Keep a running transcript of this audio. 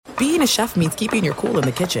being a chef means keeping your cool in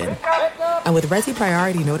the kitchen. And with Resi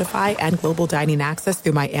Priority Notify and Global Dining Access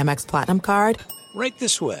through my Amex Platinum card, right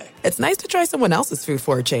this way. It's nice to try someone else's food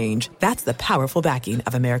for a change. That's the powerful backing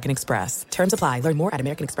of American Express. Terms apply. Learn more at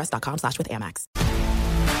americanexpress.com/withAmex.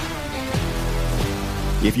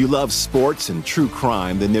 If you love sports and true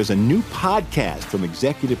crime, then there's a new podcast from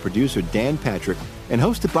executive producer Dan Patrick and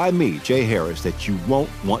hosted by me, Jay Harris, that you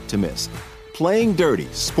won't want to miss. Playing Dirty: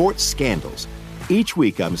 Sports Scandals. Each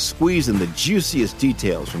week, I'm squeezing the juiciest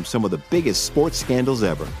details from some of the biggest sports scandals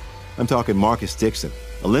ever. I'm talking Marcus Dixon,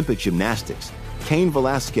 Olympic gymnastics, Cain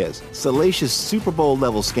Velasquez, salacious Super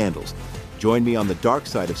Bowl-level scandals. Join me on the dark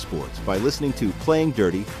side of sports by listening to Playing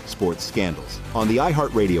Dirty: Sports Scandals on the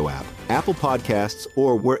iHeartRadio app, Apple Podcasts,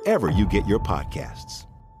 or wherever you get your podcasts.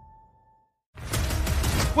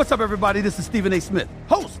 What's up, everybody? This is Stephen A. Smith,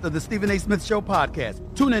 host of the Stephen A. Smith Show podcast.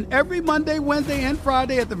 Tune in every Monday, Wednesday, and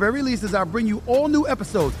Friday at the very least as I bring you all new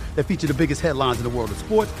episodes that feature the biggest headlines in the world of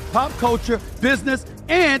sports, pop culture, business,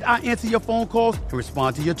 and I answer your phone calls and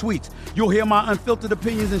respond to your tweets. You'll hear my unfiltered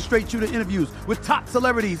opinions and straight-shooter interviews with top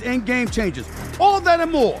celebrities and game changers. All that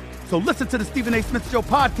and more. So listen to the Stephen A. Smith Show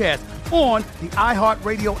podcast on the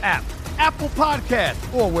iHeartRadio app, Apple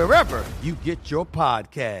Podcasts, or wherever you get your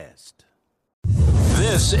podcast.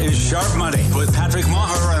 This is Sharp Money with Patrick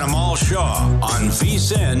Maher and Amal Shaw on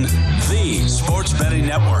VSiN, the Sports Betting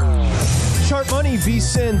Network. Sharp Money,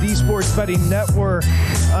 VSiN, the Sports Betting Network,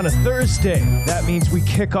 on a Thursday. That means we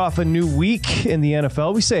kick off a new week in the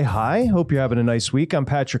NFL. We say hi. Hope you're having a nice week. I'm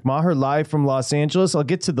Patrick Maher, live from Los Angeles. I'll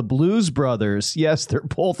get to the Blues Brothers. Yes, they're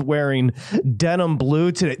both wearing denim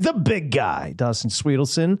blue today. The big guy, Dustin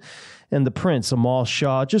Sweetelson, and the Prince, Amal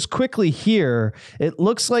Shaw. Just quickly here, it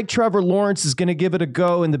looks like Trevor Lawrence is going to give it a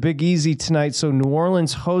go in the Big Easy tonight. So New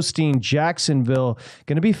Orleans hosting Jacksonville.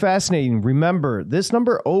 Going to be fascinating. Remember, this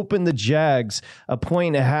number opened the Jags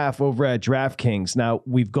 1.5 over at DraftKings. Now,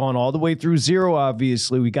 we've gone all the way through 0,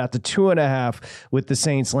 obviously. We got the 2.5 with the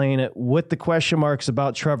Saints laying it with the question marks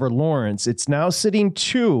about Trevor Lawrence. It's now sitting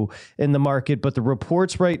 2 in the market, but the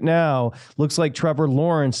reports right now looks like Trevor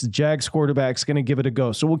Lawrence, the Jags quarterback, is going to give it a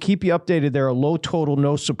go. So we'll keep you updated there. A low total,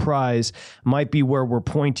 no surprise, might be where we're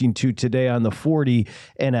pointing to today on the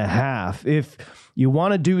 40.5. If you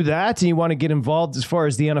want to do that and you want to get involved as far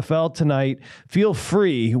as the NFL tonight, feel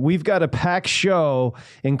free. We've got a packed show,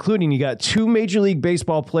 including you got 2 Major League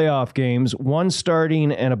Baseball playoff games, one starting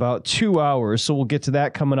in about 2 hours. So we'll get to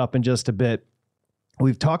that coming up in just a bit.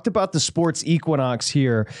 We've talked about the sports equinox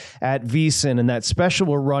here at VSiN and that special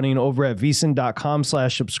we're running over at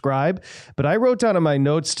vsin.com/subscribe. But I wrote down in my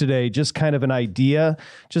notes today just kind of an idea,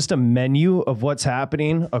 just a menu of what's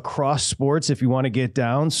happening across sports if you want to get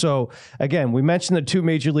down. So again, we mentioned the 2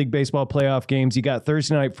 Major League Baseball playoff games. You got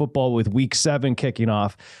Thursday Night Football with Week 7 kicking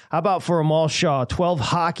off. How about for Amal Shaw, 12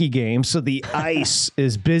 hockey games. So the ice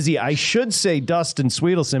is busy. I should say Dustin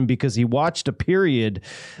Sweetelson because he watched a period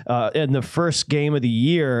in the first game of the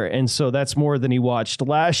year, and so that's more than he watched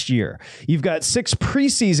last year. You've got 6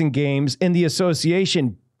 preseason games in the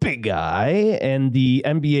association, big guy, and the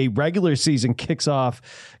NBA regular season kicks off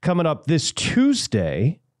coming up this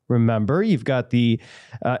Tuesday. Remember, you've got the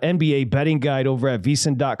NBA betting guide over at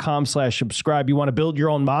vsin.com/subscribe. You want to build your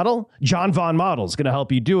own model? John Von Model is going to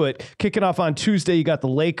help you do it. Kicking off on Tuesday, you got the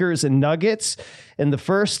Lakers and Nuggets in the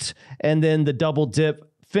first, and then the double dip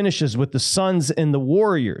finishes with the Suns and the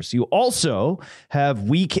Warriors. You also have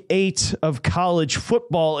week 8 of college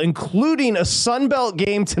football, including a Sun Belt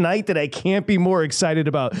game tonight that I can't be more excited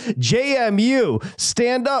about. JMU,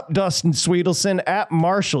 stand up, Dustin Sweetelson, at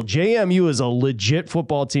Marshall. JMU is a legit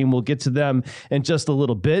football team. We'll get to them in just a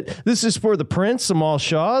little bit. This is for the Prince, Amal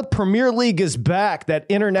Shaw. Premier League is back. That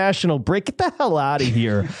international break. Get the hell out of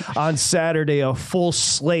here on Saturday. A full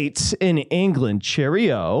slate in England.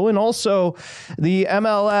 Cheerio. And also the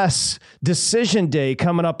MLS Decision Day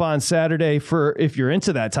coming up on Saturday for if you're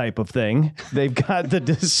into that type of thing. They've got the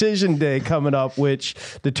Decision Day coming up, which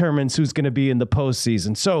determines who's going to be in the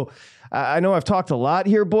postseason. So I know I've talked a lot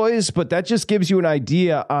here, boys, but that just gives you an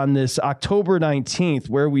idea on this October 19th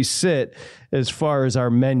where we sit as far as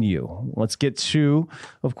our menu. Let's get to,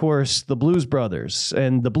 of course, the Blues Brothers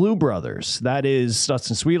and the Blue Brothers. That is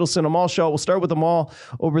Dustin Sweetelson, Amal Shaw. We'll start with Amal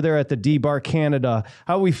over there at the D-Bar Canada.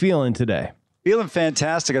 How are we feeling today? Feeling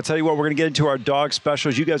fantastic. I'll tell you what, we're going to get into our dog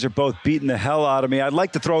specials. You guys are both beating the hell out of me. I'd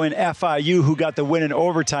like to throw in FIU, who got the win in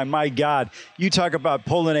overtime. My God, you talk about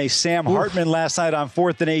pulling a Sam Hartman last night on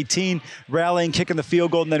 4th and 18, rallying, kicking the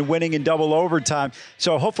field goal, and then winning in double overtime.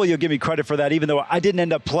 So hopefully you'll give me credit for that, even though I didn't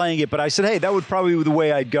end up playing it. But I said, hey, that would probably be the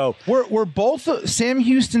way I'd go. We're both Sam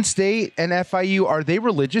Houston State and FIU, are they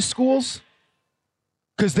religious schools?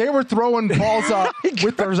 because they were throwing balls up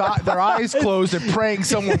with their eyes closed and praying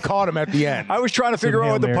someone caught them at the end. I was trying to figure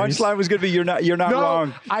out what the punchline was going to be. You're not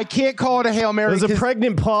wrong. I can't call it a Hail Mary. There's a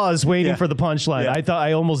pregnant pause waiting for the punchline. Yeah. I thought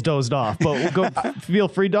I almost dozed off, but go feel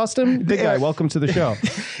free, Dustin. Big guy, welcome to the show.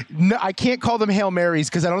 No, I can't call them Hail Marys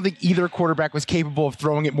because I don't think either quarterback was capable of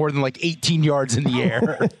throwing it more than like 18 yards in the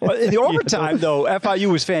air. In the overtime, though,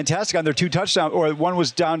 FIU was fantastic on their 2 touchdowns, or one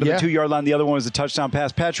was down to the 2-yard line, the other one was a touchdown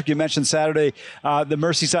pass. Patrick, you mentioned Saturday,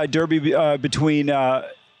 the Merseyside Derby between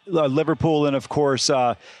Liverpool and, of course,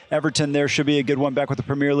 Everton. There should be a good one, back with the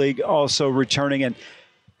Premier League also returning. And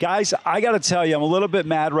guys, I got to tell you, I'm a little bit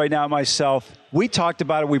mad right now myself. We talked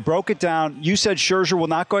about it. We broke it down. You said Scherzer will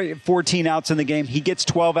not go 14 outs in the game. He gets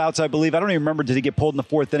 12 outs, I believe. I don't even remember, did he get pulled in the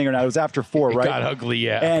 4th inning or not? It was after 4, right? It got ugly,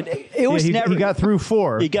 yeah. And it was he never. He got through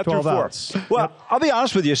 4. He got through 4. Outs. Well, I'll be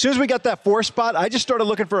honest with you. As soon as we got that 4 spot, I just started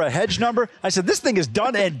looking for a hedge number. I said, this thing is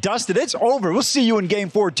done and dusted. It's over. We'll see you in game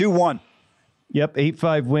 4, 2-1. Yep,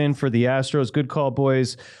 8-5 win for the Astros. Good call,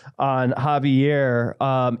 boys, on Javier.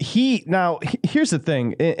 Here's the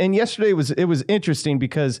thing, and yesterday it was interesting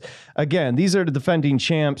because, again, these are the defending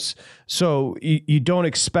champs, so you don't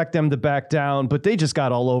expect them to back down, but they just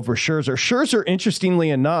got all over Scherzer. Scherzer,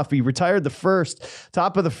 interestingly enough, he retired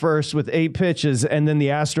top of the first with 8 pitches, and then the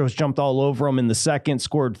Astros jumped all over him in the second,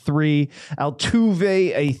 scored 3. Altuve,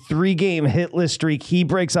 a 3-game hitless streak. He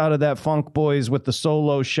breaks out of that funk, boys, with the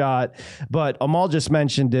solo shot, but Amal just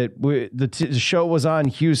mentioned it. The show was on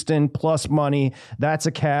Houston plus money. That's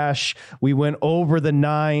a cash. We went over the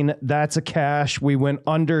 9. That's a cash. We went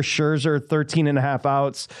under Scherzer 13.5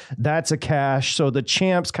 outs. That's a cash. So the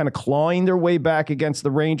champs kind of clawing their way back against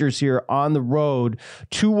the Rangers here on the road.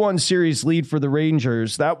 2-1 series lead for the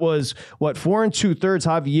Rangers. That was 4 2/3.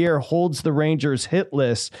 Javier holds the Rangers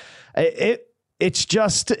hitless. It's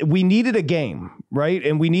just, we needed a game, right?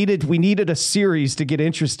 And we needed a series to get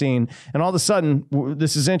interesting. And all of a sudden,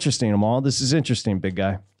 this is interesting, Amal. This is interesting, big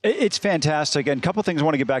guy. It's fantastic. And a couple things I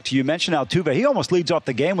want to get back to. You mentioned Altuve. He almost leads off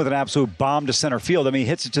the game with an absolute bomb to center field. I mean, he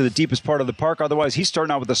hits it to the deepest part of the park. Otherwise, he's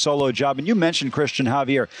starting out with a solo job. And you mentioned Christian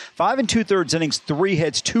Javier. 5 2/3 innings, 3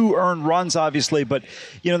 hits, 2 earned runs, obviously. But,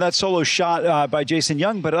 that solo shot by Jason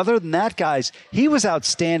Young. But other than that, guys, he was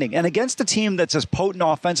outstanding. And against a team that's as potent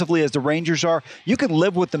offensively as the Rangers are, you can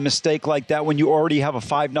live with a mistake like that when you already have a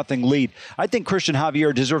 5-0 lead. I think Christian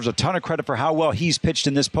Javier deserves a ton of credit for how well he's pitched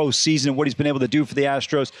in this postseason and what he's been able to do for the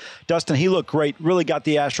Astros. Dustin, he looked great, really got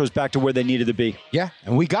the Astros back to where they needed to be. Yeah,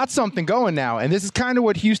 and we got something going now, and this is kind of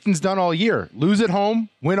what Houston's done all year. Lose at home,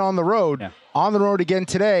 win on the road. Yeah. On the road again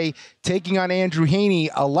today, taking on Andrew Heaney,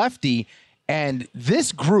 a lefty, and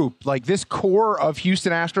this group, like this core of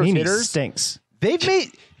Houston Astros Heaney hitters, stinks.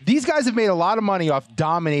 These guys have made a lot of money off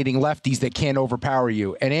dominating lefties that can't overpower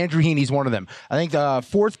you, and Andrew Heaney's one of them. I think the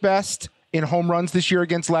 4th best in home runs this year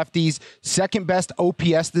against lefties, 2nd best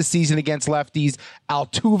OPS this season against lefties.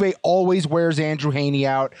 Altuve always wears Andrew Heaney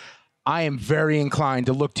out. I am very inclined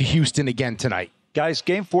to look to Houston again tonight. Guys,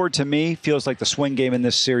 game 4 to me feels like the swing game in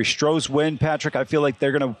this series. Stros win, Patrick. I feel like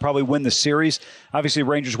they're going to probably win the series. Obviously,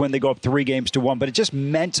 Rangers win. They go up 3-1, but it just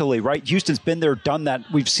mentally, right? Houston's been there, done that.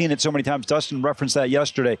 We've seen it so many times. Dustin referenced that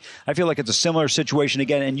yesterday. I feel like it's a similar situation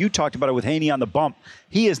again, and you talked about it with Heaney on the bump.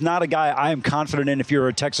 He is not a guy I am confident in if you're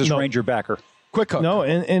a Texas Ranger backer. Quick hook. No,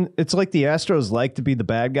 and it's like the Astros like to be the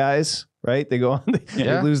bad guys, right? They go on,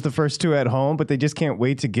 they lose the first 2 at home, but they just can't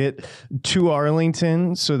wait to get to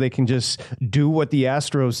Arlington so they can just do what the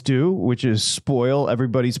Astros do, which is spoil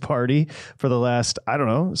everybody's party for the last,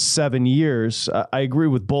 7 years. I agree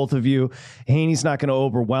with both of you. Heaney's not going to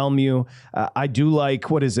overwhelm you. I do like,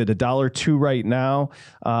 $1.02 right now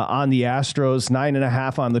on the Astros,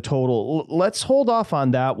 9.5 on the total. Let's hold off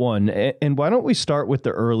on that one. And why don't we start with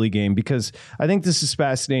the early game? Because I think this is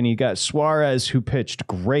fascinating. You got Suarez, who pitched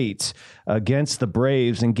great against the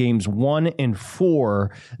Braves in games 1 and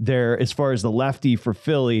 4 there as far as the lefty for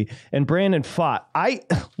Philly, and Brandon Pfaadt.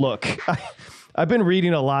 I've been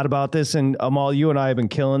reading a lot about this, and Amal, you and I have been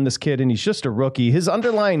killing this kid, and he's just a rookie. His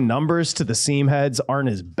underlying numbers to the seam heads aren't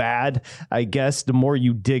as bad, I guess, the more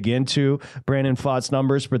you dig into Brandon Pfaadt's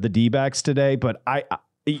numbers for the D-backs today, but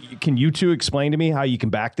can you two explain to me how you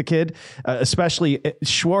can back the kid? Especially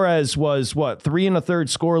Suarez was 3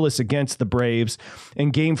 1/3 scoreless against the Braves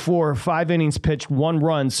in game 4, 5 innings pitched, 1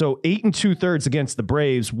 run. So 8 2/3 against the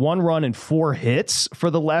Braves, 1 run and 4 hits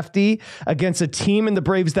for the lefty against a team in the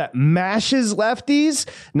Braves that mashes lefties.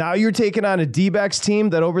 Now you're taking on a D-backs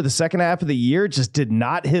team that over the second half of the year just did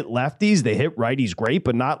not hit lefties. They hit righties great,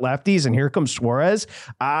 but not lefties. And here comes Suarez.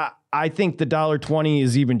 I think the $1.20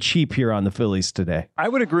 is even cheap here on the Phillies today. I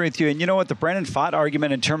would agree with you. And you know what? The Brandon Pfaadt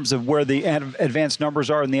argument in terms of where the advanced numbers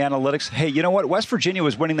are in the analytics. Hey, you know what? West Virginia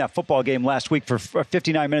was winning that football game last week for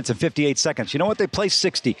 59 minutes and 58 seconds. You know what? They play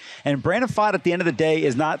 60. And Brandon Pfaadt at the end of the day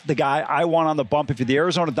is not the guy I want on the bump. If you're the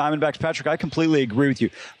Arizona Diamondbacks, Patrick, I completely agree with you.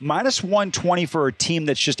 Minus 120 for a team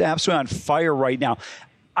that's just absolutely on fire right now.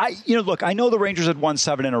 Look, I know the Rangers had won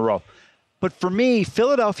 7 in a row. But for me,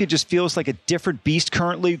 Philadelphia just feels like a different beast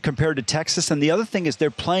currently compared to Texas. And the other thing is they're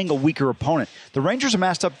playing a weaker opponent. The Rangers are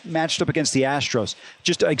matched up against the Astros.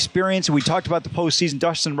 Just experience. We talked about the postseason.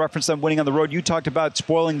 Dustin referenced them winning on the road. You talked about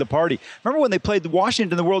spoiling the party. Remember when they played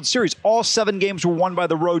Washington in the World Series? All 7 games were won by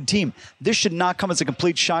the road team. This should not come as a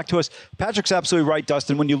complete shock to us. Patrick's absolutely right,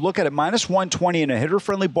 Dustin. When you look at it, minus 120 in a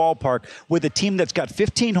hitter-friendly ballpark with a team that's got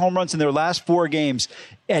 15 home runs in their last 4 games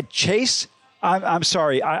at Chase, I'm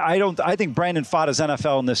sorry. I think Brandon Pfaadt is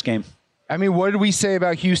NFL in this game. I mean, what did we say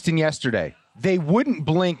about Houston yesterday? They wouldn't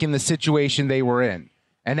blink in the situation they were in.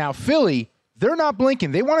 And now Philly, they're not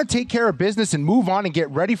blinking. They want to take care of business and move on and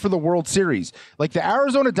get ready for the World Series. Like the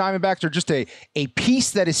Arizona Diamondbacks are just a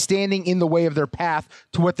piece that is standing in the way of their path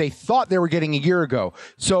to what they thought they were getting a year ago.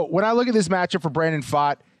 So when I look at this matchup for Brandon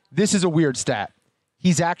Pfaadt, this is a weird stat.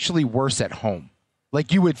 He's actually worse at home.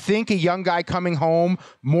 Like you would think a young guy coming home,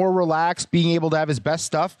 more relaxed, being able to have his best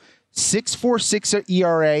stuff. 6.46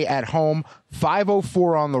 ERA at home,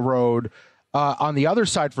 5.04 on the road. On the other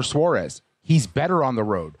side for Suarez, he's better on the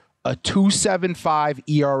road. A 2.75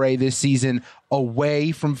 ERA this season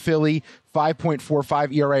away from Philly,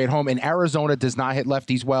 5.45 ERA at home. And Arizona does not hit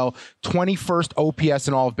lefties well. 21st OPS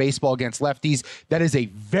in all of baseball against lefties. That is a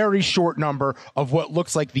very short number of what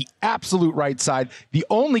looks like the absolute right side. The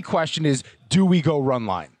only question is, do we go run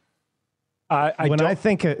line? When I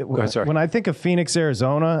think of Phoenix,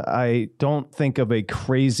 Arizona, I don't think of a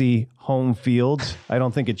crazy home field. I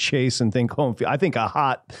don't think of Chase and think home field. I think of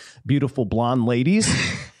hot, beautiful blonde ladies.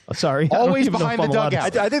 Sorry, always behind the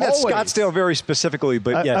dugout. I think that's Scottsdale very specifically,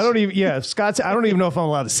 but yes. I don't even know if I'm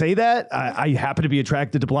allowed to say that. I happen to be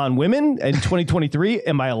attracted to blonde women in 2023.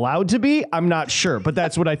 Am I allowed to be? I'm not sure, but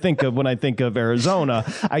that's what I think of when I think of Arizona.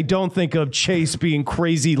 I don't think of Chase being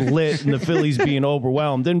crazy lit and the Phillies being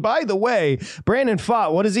overwhelmed. And by the way, Brandon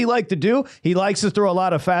Pfaadt, what does he like to do? He likes to throw a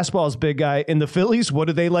lot of fastballs, big guy. In the Phillies, what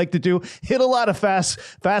do they like to do? Hit a lot of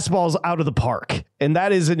fastballs out of the park. And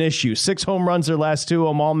that is an issue. 6 home runs their last 2.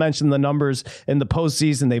 Amal mentioned the numbers in the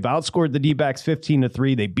postseason. They've outscored the D-backs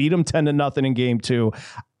 15-3. They beat them 10-0 in game 2.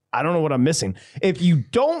 I don't know what I'm missing. If you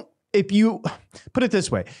put it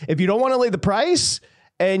this way, if you don't want to lay the price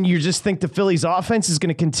and you just think the Phillies offense is going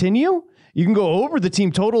to continue, you can go over the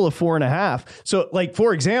team total of 4.5. So, like,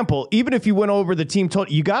 for example, even if you went over the team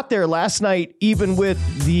total, you got there last night, even with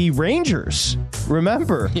the Rangers.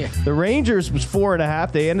 Remember, The Rangers was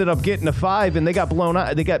 4.5. They ended up getting a 5 and they got blown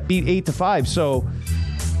out. They got beat 8-5. So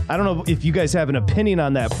I don't know if you guys have an opinion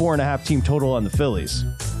on that 4.5 team total on the Phillies.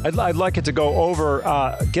 I'd like it to go over,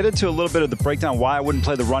 get into a little bit of the breakdown, why I wouldn't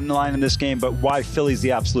play the run line in this game, but why Philly's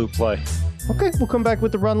the absolute play. Okay, we'll come back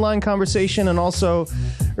with the run line conversation and also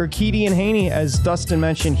Urquidy and Haney, as Dustin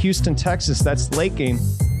mentioned, Houston, Texas. That's the late game.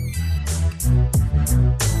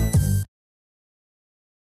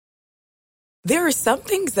 There are some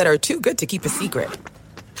things that are too good to keep a secret.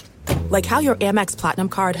 Like how your Amex Platinum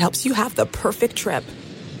card helps you have the perfect trip.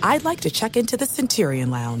 I'd like to check into the Centurion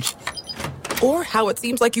Lounge. Or how it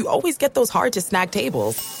seems like you always get those hard-to-snag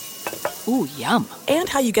tables. Ooh, yum. And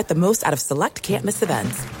how you get the most out of select can't-miss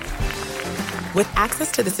events. With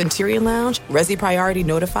access to the Centurion Lounge, Resi Priority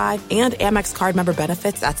Notified, and Amex card member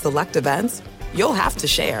benefits at select events, you'll have to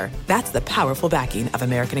share. That's the powerful backing of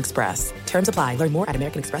American Express. Terms apply. Learn more at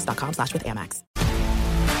americanexpress.com/withAmex.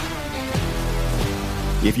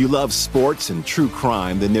 If you love sports and true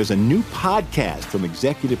crime, then there's a new podcast from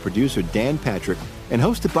executive producer Dan Patrick and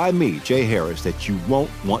hosted by me, Jay Harris, that you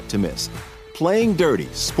won't want to miss. Playing Dirty: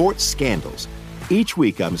 Sports Scandals. Each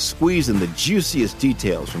week, I'm squeezing the juiciest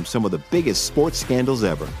details from some of the biggest sports scandals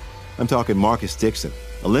ever. I'm talking Marcus Dixon,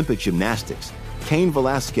 Olympic gymnastics, Cain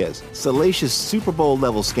Velasquez, salacious Super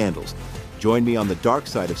Bowl-level scandals. Join me on the dark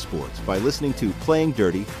side of sports by listening to Playing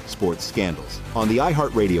Dirty: Sports Scandals on the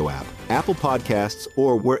iHeartRadio app, Apple Podcasts,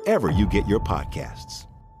 or wherever you get your podcasts.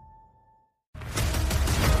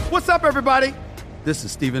 What's up, everybody? This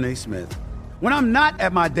is Stephen A. Smith. When I'm not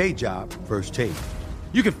at my day job, First Take,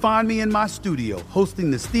 you can find me in my studio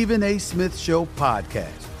hosting the Stephen A. Smith Show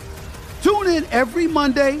podcast. Tune in every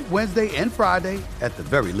Monday, Wednesday, and Friday, at the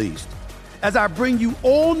very least, as I bring you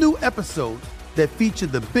all new episodes that feature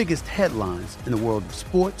the biggest headlines in the world of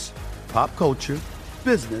sports, pop culture,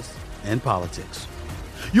 business, and politics.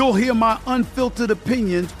 You'll hear my unfiltered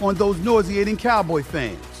opinions on those nauseating Cowboy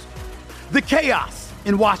fans, the chaos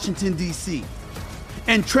in Washington, D.C.,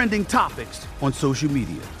 and trending topics on social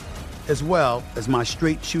media, as well as my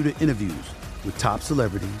straight shooter interviews with top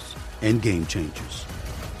celebrities and game changers.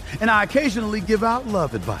 And I occasionally give out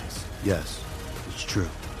love advice. Yes, it's true.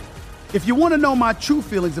 If you want to know my true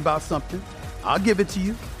feelings about something, I'll give it to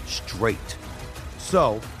you straight.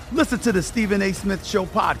 So listen to the Stephen A. Smith Show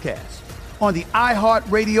podcast on the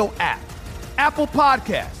iHeartRadio app, Apple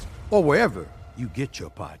Podcasts, or wherever you get your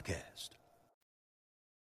podcast.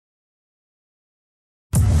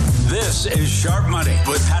 This is Sharp Money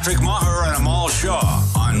with Patrick Maher and Amal Shaw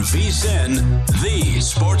on VSiN, the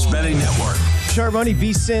Sports Betting Network. Sharp Money,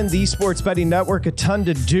 VSiN, the Sports Betting Network. A ton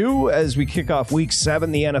to do as we kick off Week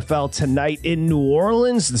 7, the NFL tonight in New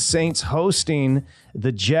Orleans. The Saints hosting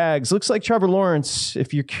the Jags. Looks like Trevor Lawrence,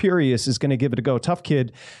 if you're curious, is going to give it a go. Tough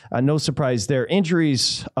kid. No surprise there.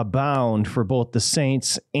 Injuries abound for both the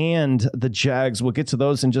Saints and the Jags. We'll get to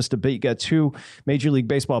those in just a bit. You got 2 Major League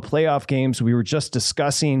Baseball playoff games. We were just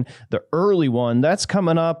discussing the early one. That's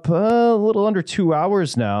coming up a little under 2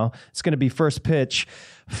 hours now. It's going to be first pitch.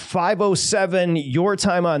 5:07 your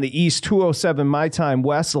time on the East, 2:07 my time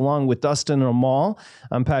West, along with Dustin and Amal.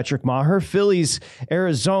 I'm Patrick Maher. Phillies,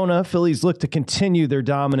 Arizona. Phillies look to continue their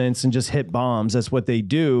dominance and just hit bombs. That's what they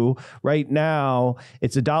do. Right now,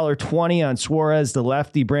 it's $1.20 on Suarez, the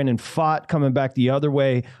lefty. Brandon Pfaadt coming back the other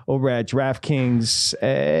way over at DraftKings.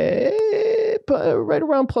 Right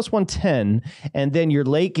around plus 110. And then your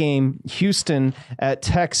late game, Houston at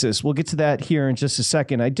Texas. We'll get to that here in just a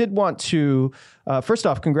second. I did want to, first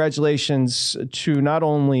off, congratulations to not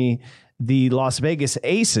only the Las Vegas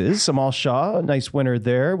Aces, Amal Shaw, a nice winner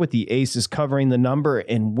there with the Aces covering the number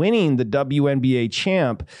and winning the WNBA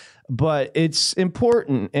champ. But it's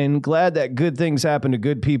important and glad that good things happen to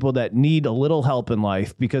good people that need a little help in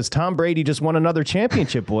life, because Tom Brady just won another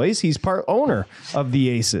championship, boys. He's part owner of the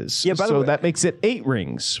Aces. Yeah, so that makes it 8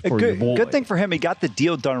 rings for your boy. Good thing for him. He got the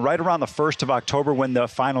deal done right around the 1st of October when the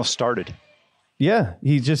finals started. Yeah,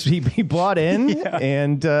 he bought in,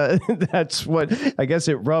 and that's what, I guess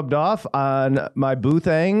it rubbed off on my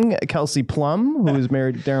boothang, Kelsey Plum, who is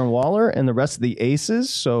married to Darren Waller, and the rest of the Aces.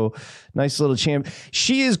 So nice little champ.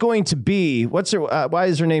 She is going to be, why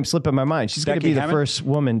is her name slipping my mind? She's going to be the first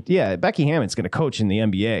woman. Yeah, Becky Hammon's going to coach in the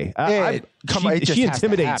NBA. She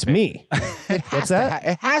intimidates me. What's that?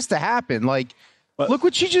 It has to happen. Look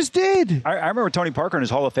what she just did. I remember Tony Parker in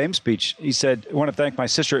his Hall of Fame speech. He said, I want to thank my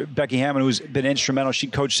sister, Becky Hammon, who's been instrumental. She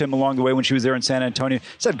coached him along the way when she was there in San Antonio.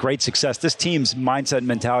 She's had great success. This team's mindset and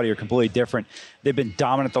mentality are completely different. They've been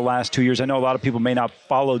dominant the last 2 years. I know a lot of people may not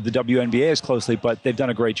follow the WNBA as closely, but they've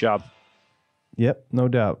done a great job. Yep, no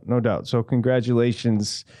doubt. So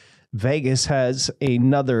congratulations. Vegas has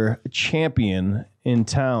another champion in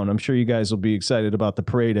town. I'm sure you guys will be excited about the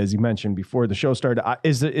parade, as you mentioned before the show started.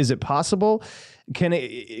 Is it possible? Can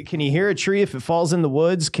you hear a tree if it falls in the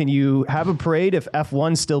woods? Can you have a parade if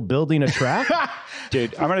F1's still building a track?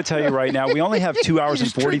 Dude, I'm going to tell you right now, we only have 2 hours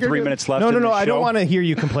and 43 minutes left. No, I don't want to hear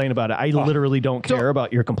you complain about it. I literally don't care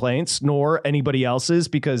about your complaints, nor anybody else's,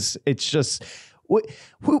 because it's just...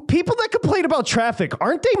 people that complain about traffic,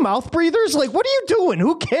 aren't they mouth breathers? Like, what are you doing?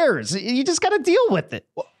 Who cares? You just got to deal with it.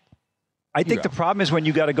 I think the problem is when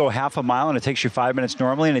you got to go half a mile and it takes you 5 minutes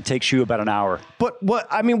normally and it takes you about an hour. But what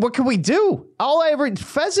can we do?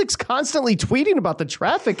 Fezzik's constantly tweeting about the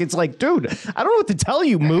traffic. It's like, dude, I don't know what to tell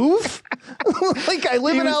you. Move. I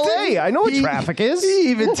live in LA. I know what traffic is.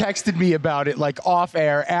 He even texted me about it off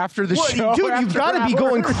air after the show. Dude, you've got to be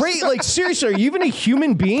going crazy. Seriously, are you even a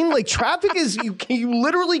human being? Traffic is, you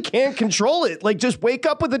literally can't control it. Just wake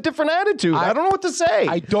up with a different attitude. I don't know what to say.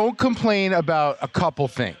 I don't complain about a couple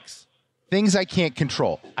things. Things I can't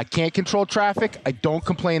control. I can't control traffic. I don't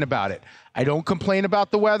complain about it. I don't complain about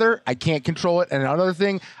the weather. I can't control it. And another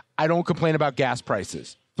thing, I don't complain about gas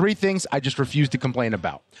prices. 3 things I just refuse to complain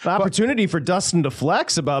about. Opportunity for Dustin to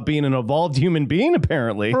flex about being an evolved human being,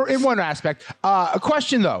 apparently. In one aspect. A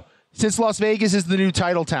question, though. Since Las Vegas is the new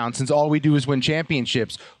title town, since all we do is win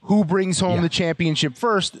championships, who brings home the championship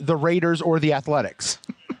first, the Raiders or the Athletics?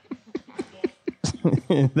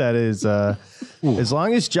 That is... As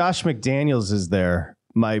long as Josh McDaniels is there,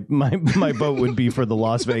 my vote would be for the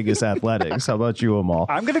Las Vegas Athletics. How about you, Amal?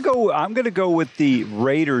 I'm gonna go with the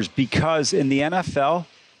Raiders, because in the NFL,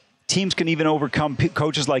 teams can even overcome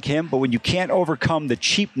coaches like him, but when you can't overcome the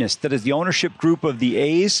cheapness that is the ownership group of the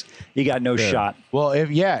A's, you got no shot. Well,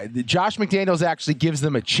 Josh McDaniels actually gives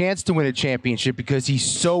them a chance to win a championship because he's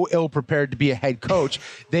so ill-prepared to be a head coach.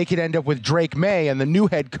 They could end up with Drake May, and the new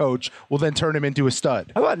head coach will then turn him into a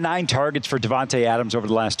stud. How about 9 targets for Devontae Adams over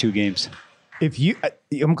the last 2 games?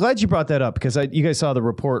 I'm glad you brought that up because you guys saw the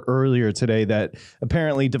report earlier today that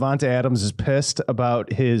apparently Davante Adams is pissed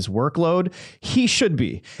about his workload. He should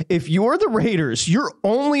be. If you're the Raiders, your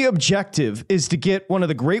only objective is to get one of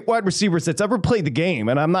the great wide receivers that's ever played the game.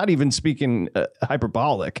 And I'm not even speaking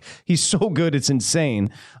hyperbolic. He's so good. It's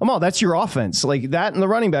insane. Amal, that's your offense. Like that and the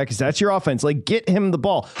running back that's your offense. Like get him the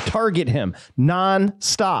ball, target him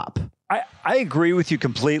nonstop. I agree with you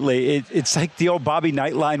completely. It's like the old Bobby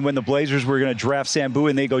Knight line when the Blazers were going to draft Sambu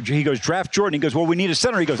and he goes, draft Jordan. He goes, well, we need a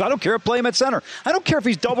center. He goes, I don't care. Play him at center. I don't care if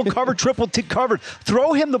he's double covered, triple covered.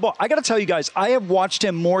 Throw him the ball. I got to tell you guys, I have watched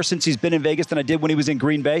him more since he's been in Vegas than I did when he was in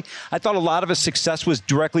Green Bay. I thought a lot of his success was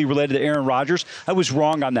directly related to Aaron Rodgers. I was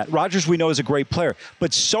wrong on that. Rodgers, we know, is a great player,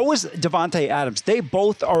 but so is Davante Adams. They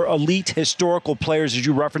both are elite historical players, as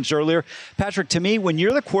you referenced earlier. Patrick, to me, when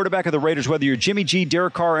you're the quarterback of the Raiders, whether you're Jimmy G,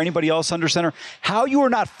 Derek Carr, or anybody else under center, how you are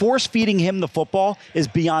not force-feeding him the football is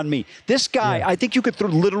beyond me. This guy, I think you could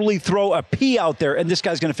literally throw a pea out there, and this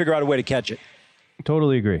guy's going to figure out a way to catch it.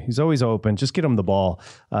 Totally agree. He's always open. Just get him the ball.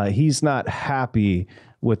 He's not happy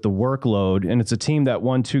with the workload, and it's a team that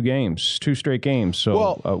won 2 straight games.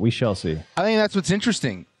 So we shall see. I think that's what's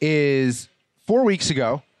interesting is 4 weeks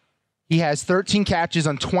ago, he has 13 catches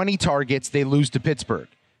on 20 targets. They lose to Pittsburgh.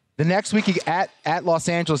 The next week at Los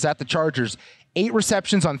Angeles at the Chargers, 8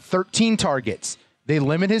 receptions on 13 targets. They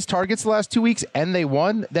limit his targets the last 2 weeks, and they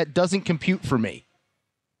won. That doesn't compute for me.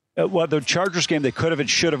 Well, the Chargers game, they could have and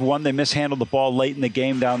should have won. They mishandled the ball late in the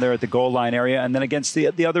game down there at the goal line area. And then against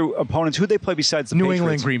the other opponents, who they play besides the New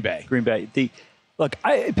Patriots? England, Green Bay.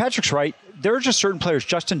 Patrick's right. There are just certain players,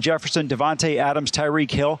 Justin Jefferson, Davante Adams,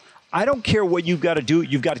 Tyreek Hill. I don't care what you've got to do.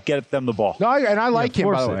 You've got to get them the ball. No, I like him,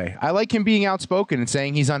 by the way. I like him being outspoken and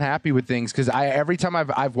saying he's unhappy with things because every time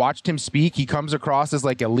I've watched him speak, he comes across as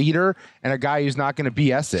like a leader and a guy who's not going to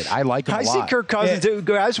BS it. I like him a lot. I see Kirk Cousins.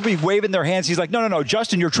 Guys will be waving their hands. He's like, no,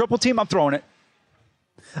 Justin, your triple team, I'm throwing it.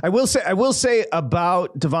 I will say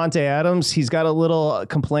about Davante Adams, he's got a little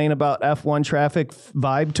complaint about F1 traffic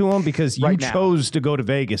vibe to him because you chose to go to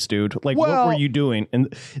Vegas, dude. Like, what were you doing?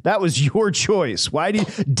 And that was your choice. Why did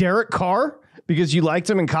Derek Carr? Because you liked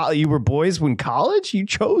him in college. You were boys in college. You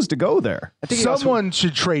chose to go there. I think someone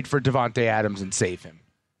should trade for Davante Adams and save him.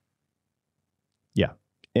 Yeah.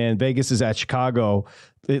 And Vegas is at Chicago.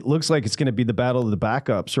 It looks like it's going to be the battle of the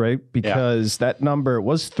backups, right? Because that number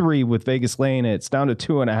was 3 with Vegas laying it. It's down to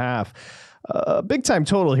 2.5. Big time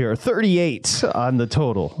total here, 38 on the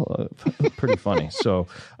total. Pretty funny. So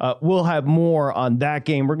we'll have more on that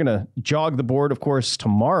game. We're going to jog the board. Of course,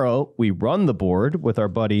 tomorrow we run the board with our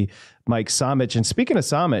buddy Mike Somich. And speaking of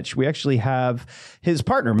Somich, we actually have his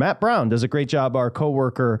partner, Matt Brown, does a great job, our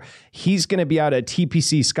coworker. He's going to be out at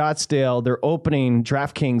TPC Scottsdale. They're opening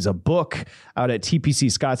DraftKings a book out at TPC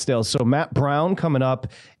Scottsdale. So Matt Brown coming up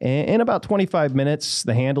in about 25 minutes.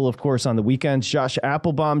 The handle, of course, on the weekends. Josh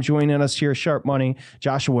Applebaum joining us here, Sharp Money.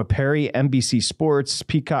 Joshua Perry, NBC Sports,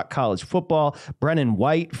 Peacock College Football. Brennan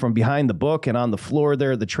White from behind the book and on the floor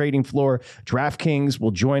there, the trading floor. DraftKings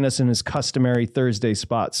will join us in his customary Thursday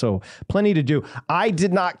spot. So plenty to do. I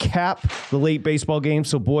did not cap the late baseball game.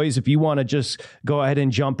 So boys, if you want to just go ahead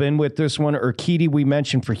and jump in with this one, Urquidy we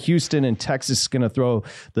mentioned for Houston, and Texas is going to throw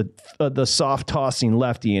the soft tossing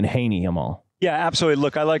lefty and Haney them all. Yeah, absolutely.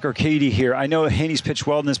 Look, I like Urquidy here. I know Haney's pitched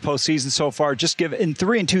well in this postseason so far. Just give in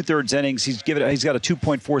 3 2/3 innings, he's got a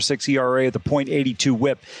 2.46 ERA with a .82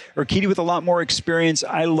 WHIP. Urquidy with a lot more experience.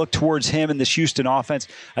 I look towards him in this Houston offense.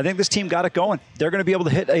 I think this team got it going. They're going to be able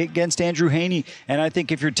to hit against Andrew Haney, and I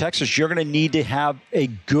think if you're Texas, you're going to need to have a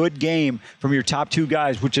good game from your top 2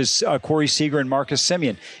 guys, which is Corey Seager and Marcus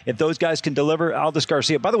Semien. If those guys can deliver, Aldis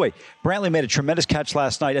Garcia. By the way, Brantley made a tremendous catch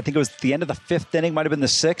last night. I think it was at the end of the 5th inning, might have been the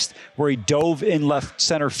 6th, where he dove in left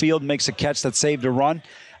center field, makes a catch that saved a run.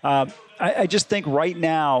 I just think right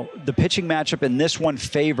now the pitching matchup in this one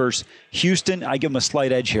favors Houston. I give them a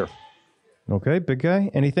slight edge here. Okay, big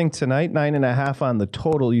guy. Anything tonight? 9.5 on the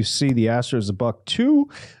total. You see the Astros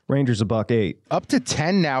 $1.02, Rangers $1.08. Up to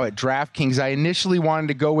 10 now at DraftKings. I initially wanted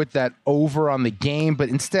to go with that over on the game, but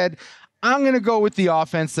instead I'm going to go with the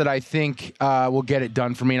offense that I think will get it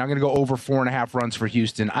done for me. And I'm going to go over 4.5 runs for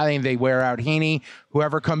Houston. I think they wear out Haney.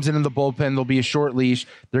 Whoever comes into the bullpen, there'll be a short leash.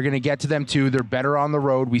 They're going to get to them too. They're better on the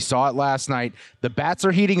road. We saw it last night. The bats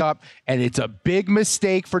are heating up, and it's a big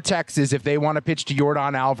mistake for Texas if they want to pitch to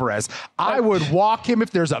Yordan Alvarez. I would walk him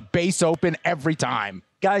if there's a base open every time.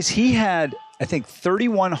 Guys, he had, I think,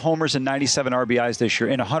 31 homers and 97 RBIs this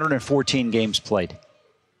year in 114 games played.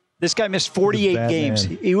 This guy missed 48 games.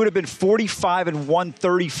 man. He would have been 45 and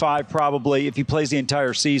 135 probably if he plays the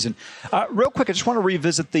entire season. Real quick, I just want to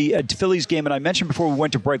revisit the Phillies game, and I mentioned before we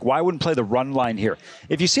went to break why I wouldn't play the run line here.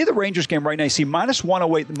 If you see the Rangers game right now, you see minus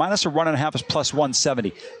 108, minus a run and a half is plus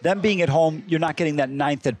 170. Them being at home, you're not getting that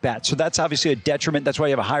ninth at bat, so that's obviously a detriment. That's why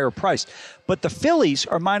you have a higher price. But the Phillies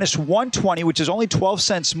are minus 120, which is only 12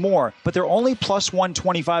 cents more, but they're only plus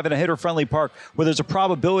 125 in a hitter-friendly park where there's a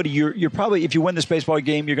probability you're probably, if you win this baseball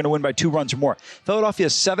game, you're going to win by 2 runs or more. Philadelphia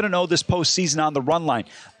is 7-0 this postseason on the run line,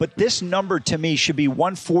 but this number to me should be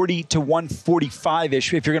 140 to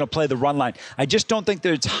 145-ish if you're going to play the run line. I just don't think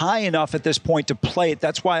that it's high enough at this point to play it.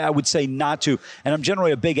 That's why I would say not to, and I'm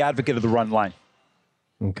generally a big advocate of the run line.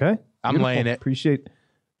 Okay. I'm Beautiful. laying it. Appreciate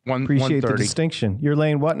the 130. distinction. You're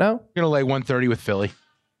laying what now? I'm going to lay 130 with Philly.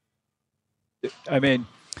 I mean,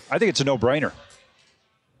 I think it's a no-brainer.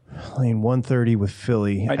 Laying 130 with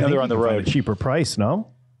Philly. I know they're on the road. A cheaper price, no?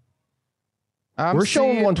 I'm We're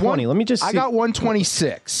showing seeing 120. Let me just see. I got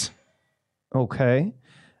 126. Okay.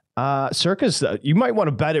 Circa's, you might want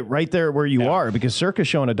to bet it right there where you are because Circa's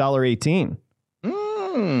showing $1.18.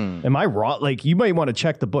 Am I wrong? Like, you might want to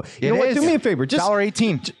check the book. You know what? Do me a favor. Just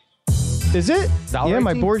 $1.18. Is it? Yeah,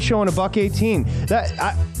 my $1.18. board's showing $1.18.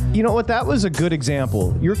 That, you know what? That was a good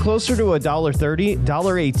example. You're closer to $1.30,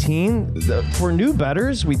 $1.18. For new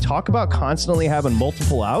bettors, we talk about constantly having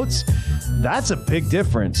multiple outs. That's a big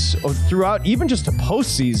difference throughout, even just a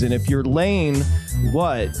postseason. If you're laying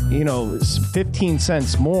 15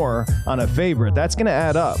 cents more on a favorite, that's going to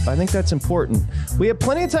add up. I think that's important. We have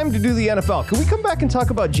plenty of time to do the NFL. Can we come back and talk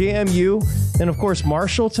about JMU and, of course,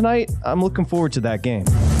 Marshall tonight? I'm looking forward to that game.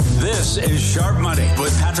 This is Sharp Money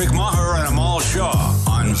with Patrick Maher and Amal Shaw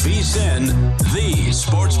on VSiN, the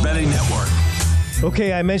Sports Betting Network.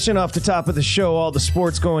 Okay, I mentioned off the top of the show all the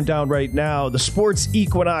sports going down right now. The Sports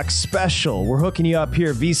Equinox Special. We're hooking you up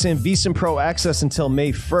here. VSiN Pro Access until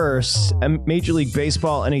May 1st. Major League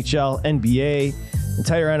Baseball, NHL, NBA,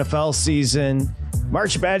 entire NFL season,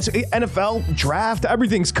 March Madness, NFL draft.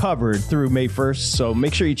 Everything's covered through May 1st, so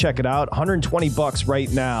make sure you check it out. $120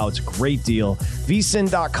 right now. It's a great deal.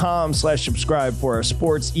 VSiN.com/subscribe for our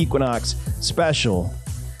Sports Equinox Special.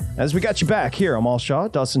 As we got you back here, I'm Amal Shaw,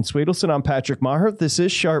 Dustin Swedelson. I'm Patrick Maher. This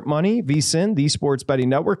is Sharp Money, VSiN, the Sports Betting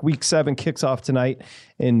Network. Week 7 kicks off tonight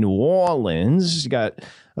in New Orleans. You got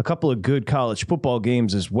a couple of good college football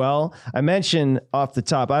games as well. I mentioned off the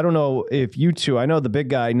top, I don't know if you two, I know the big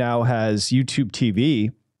guy now has YouTube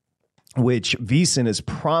TV, which VSiN is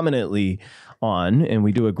prominently on, and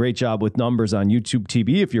we do a great job with numbers on YouTube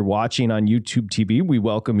TV. If you're watching on YouTube TV, we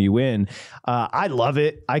welcome you in. I love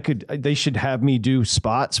it. They should have me do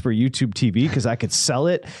spots for YouTube TV because I could sell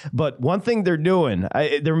it. But one thing they're doing,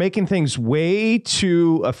 they're making things way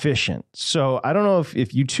too efficient. So I don't know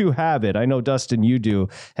if you two have it. I know, Dustin, you do.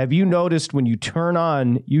 Have you noticed when you turn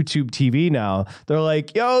on YouTube TV now, they're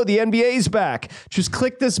like, yo, the NBA's back. Just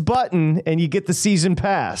click this button and you get the season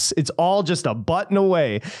pass. It's all just a button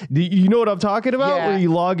away. You know what I'm talking about? Yeah. Where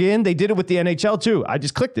you log in. They did it with the NHL too. I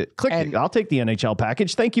just clicked it. I'll take the NHL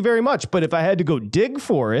package. Thank you very much. But if I had to go dig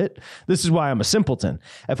for it, this is why I'm a simpleton.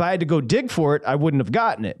 If I had to go dig for it, I wouldn't have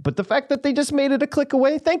gotten it. But the fact that they just made it a click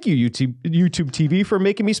away, thank you, YouTube TV, for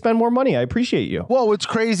making me spend more money. I appreciate you. Well, what's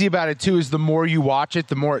crazy about it too is the more you watch it,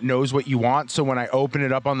 the more it knows what you want. So when I open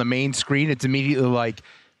it up on the main screen, it's immediately like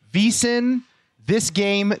VSiN, this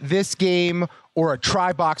game, or a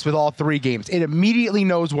try box with all 3 games. It immediately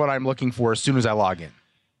knows what I'm looking for as soon as I log in.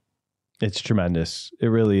 It's tremendous. It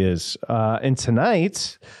really is. And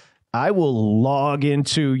tonight, I will log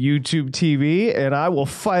into YouTube TV and I will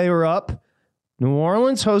fire up New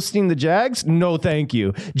Orleans hosting the Jags. No, thank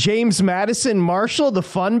you. James Madison, Marshall, the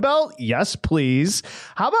Fun Belt. Yes, please.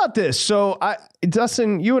 How about this? So,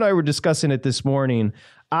 Dustin, you and I were discussing it this morning.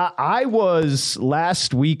 I was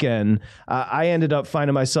last weekend. I ended up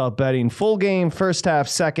finding myself betting full game, first half,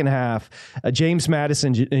 second half. James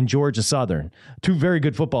Madison and Georgia Southern, 2 very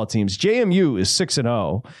good football teams. JMU is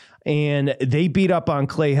 6-0. And they beat up on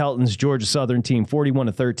Clay Helton's Georgia Southern team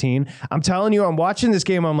 41-13. I'm telling you, I'm watching this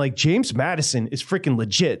game. I'm like, James Madison is freaking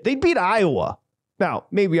legit. They beat Iowa. Now,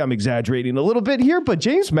 maybe I'm exaggerating a little bit here, but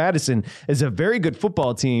James Madison is a very good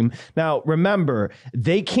football team. Now, remember,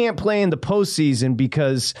 they can't play in the postseason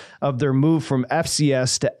because of their move from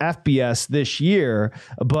FCS to FBS this year.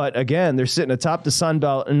 But again, they're sitting atop the Sun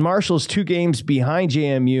Belt, and Marshall's 2 games behind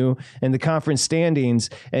JMU in the conference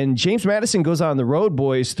standings. And James Madison goes on the road,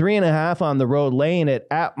 boys, 3.5 on the road, laying it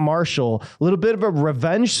at Marshall. A little bit of a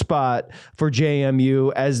revenge spot for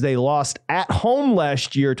JMU as they lost at home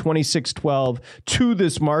last year, 26-12 to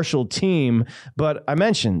this Marshall team. But I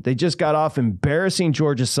mentioned they just got off embarrassing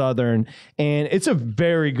Georgia Southern, and it's a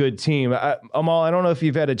very good team. Amal, I don't know if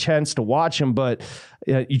you've had a chance to watch them, but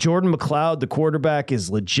Jordan McLeod, the quarterback, is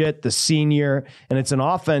legit, the senior, and it's an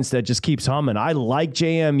offense that just keeps humming. I like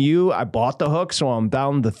JMU. I bought the hook, so I'm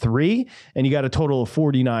down to 3, and you got a total of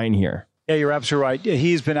 49 here. Yeah, you're absolutely right.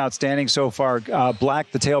 He's been outstanding so far.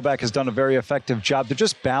 Black, the tailback, has done a very effective job. They're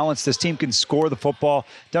just balanced. This team can score the football,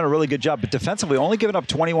 done a really good job. But defensively, only giving up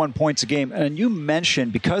 21 points a game. And you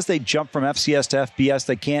mentioned because they jumped from FCS to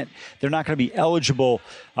FBS, they're not going to be eligible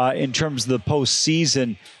in terms of the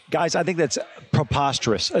postseason. Guys, I think that's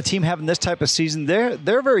preposterous. A team having this type of season,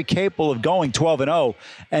 they're very capable of going 12-0,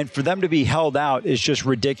 and for them to be held out is just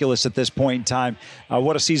ridiculous at this point in time.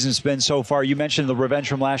 What a season it's been so far. You mentioned the revenge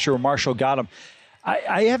from last year where Marshall got them.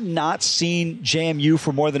 I have not seen JMU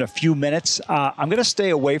for more than a few minutes. I'm going to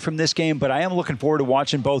stay away from this game, but I am looking forward to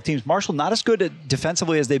watching both teams. Marshall, not as good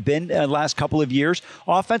defensively as they've been the last couple of years.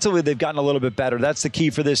 Offensively, they've gotten a little bit better. That's the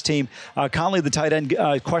key for this team. Conley, the tight end,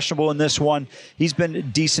 questionable in this one. He's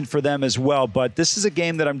been decent for them as well, but this is a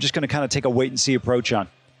game that I'm just going to kind of take a wait-and-see approach on.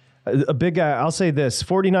 A big guy. I'll say this,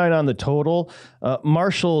 49 on the total.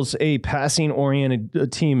 Marshall's a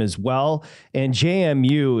passing-oriented team as well, and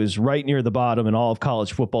JMU is right near the bottom in all of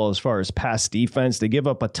college football as far as pass defense. They give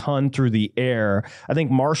up a ton through the air. I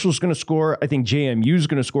think Marshall's going to score. I think JMU's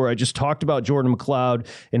going to score. I just talked about Jordan McLeod,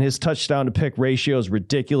 and his touchdown-to-pick ratio is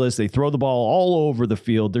ridiculous. They throw the ball all over the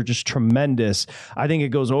field. They're just tremendous. I think it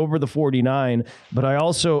goes over the 49, but I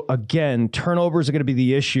also, again, turnovers are going to be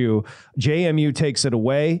the issue. JMU takes it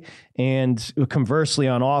away. And conversely,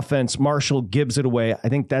 on offense, Marshall gives it away. I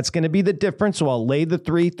think that's going to be the difference. So I'll lay the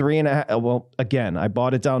 3.5. Well, again, I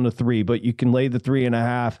bought it down to 3, but you can lay the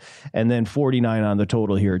 3.5 and then 49 on the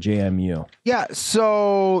total here, JMU. Yeah,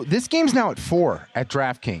 so this game's now at 4 at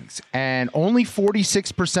DraftKings, and only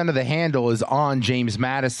 46% of the handle is on James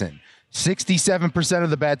Madison. 67% of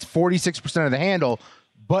the bets, 46% of the handle,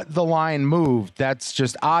 but the line moved. That's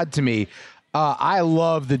just odd to me. I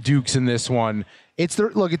love the Dukes in this one. It's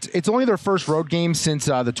only their first road game since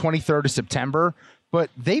the 23rd of September,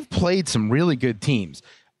 but they've played some really good teams.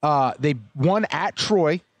 They won at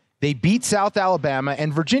Troy. They beat South Alabama,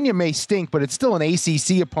 and Virginia may stink, but it's still an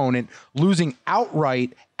ACC opponent, losing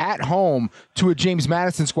outright at home to a James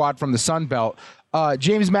Madison squad from the Sun Belt.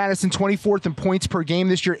 James Madison, 24th in points per game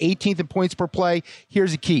this year, 18th in points per play.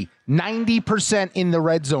 Here's a key. 90% in the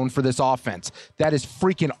red zone for this offense. That is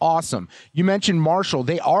freaking awesome. You mentioned Marshall.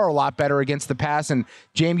 They are a lot better against the pass, and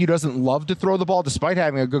JMU doesn't love to throw the ball despite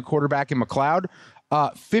having a good quarterback in McLeod.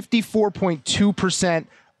 54.2%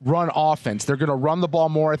 run offense. They're going to run the ball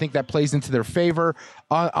more. I think that plays into their favor.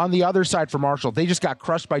 On the other side for Marshall, they just got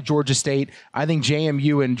crushed by Georgia State. I think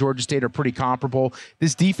JMU and Georgia State are pretty comparable.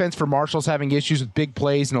 This defense for Marshall's having issues with big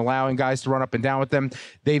plays and allowing guys to run up and down with them.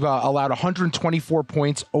 They've allowed 124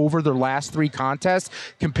 points over their last 3 contests.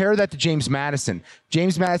 Compare that to James Madison.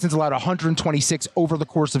 James Madison's allowed 126 over the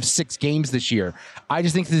course of 6 games this year. I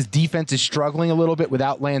just think this defense is struggling a little bit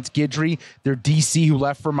without Lance Guidry, their DC who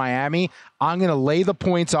left for Miami. I'm going to lay the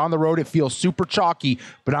points on the road. It feels super chalky,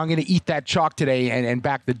 but I'm going to eat that chalk today and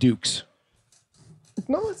back the Dukes.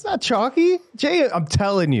 No, it's not chalky. Jay, I'm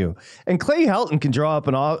telling you. And Clay Helton can draw up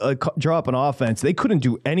an offense. They couldn't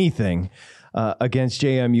do anything against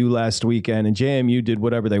JMU last weekend, and JMU did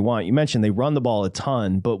whatever they want. You mentioned they run the ball a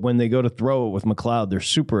ton, but when they go to throw it with McLeod, they're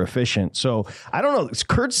super efficient. So I don't know. It's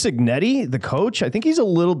Kurt Cignetti, the coach. I think he's a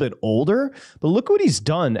little bit older, but look what he's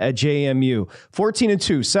done at JMU.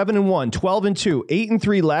 14-2, 7-1, 12-2,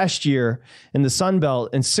 8-3 last year in the Sun Belt,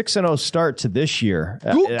 and 6-0 start to this year.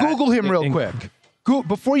 Google him real quick.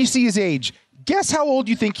 Before you see his age, guess how old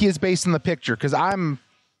you think he is based on the picture, because I'm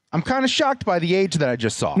kind of shocked by the age that I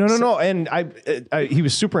just saw. No. And he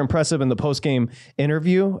was super impressive in the post-game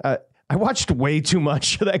interview. I watched way too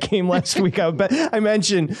much of that game last week. I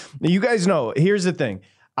mentioned, you guys know, here's the thing.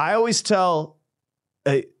 I always tell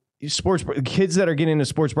sports kids that are getting into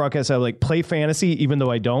sports broadcasts, I like play fantasy, even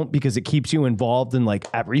though I don't, because it keeps you involved in like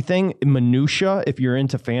everything, minutia, if you're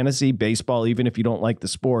into fantasy, baseball, even if you don't like the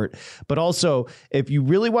sport. But also, if you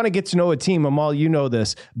really want to get to know a team, Amal, you know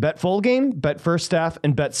this, bet full game, bet first half,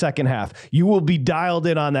 and bet second half. You will be dialed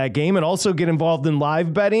in on that game and also get involved in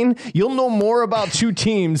live betting. You'll know more about 2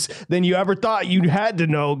 teams than you ever thought you had to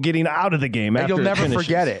know getting out of the game. And you'll never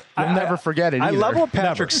forget it. You'll never forget it either. I love what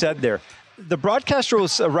Patrick said there. The broadcaster will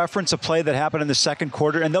reference a play that happened in the second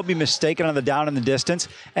quarter, and they'll be mistaken on the down and the distance,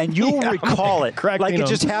 and you'll recall it like it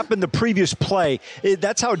just happened the previous play.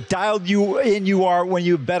 That's how dialed you are when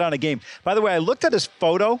you bet on a game. By the way, I looked at his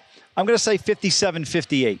photo. I'm going to say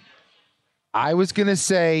 57-58. I was going to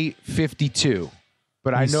say 52.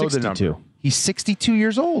 but I know 62. The number. He's 62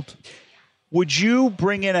 years old. Would you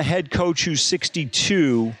bring in a head coach who's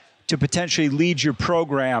 62 to potentially lead your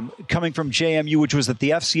program, coming from JMU, which was at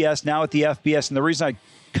the FCS, now at the FBS? And the reason I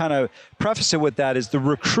kind of preface it with that is the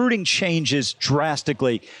recruiting changes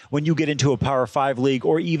drastically when you get into a Power 5 league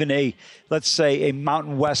or even let's say a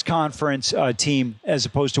Mountain West Conference team as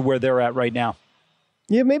opposed to where they're at right now.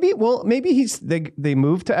 Yeah, maybe they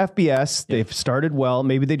moved to FBS. Yeah. They've started well.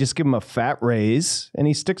 Maybe they just give him a fat raise and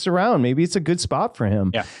he sticks around. Maybe it's a good spot for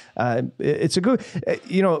him. Yeah. It's a good,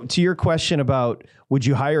 to your question about would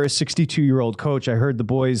you hire a 62-year-old coach? I heard the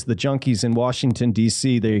boys, the Junkies in Washington,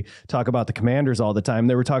 D.C., they talk about the Commanders all the time.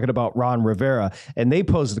 They were talking about Ron Rivera, and they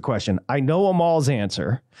posed the question. I know Amal's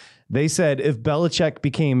answer. They said, if Belichick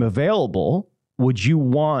became available, would you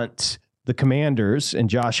want the Commanders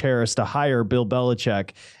and Josh Harris to hire Bill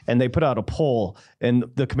Belichick? And they put out a poll, and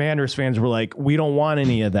the Commanders fans were like, we don't want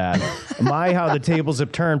any of that. How the tables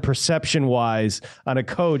have turned perception-wise on a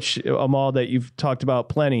coach, Amal, that you've talked about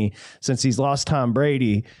plenty since he's lost Tom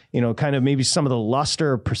Brady, kind of maybe some of the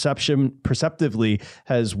luster of perceptively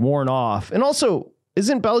has worn off. And also,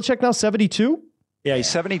 isn't Belichick now 72? Yeah, he's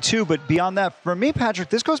 72, but beyond that, for me, Patrick,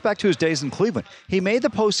 this goes back to his days in Cleveland. He made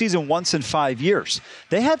the postseason once in 5 years.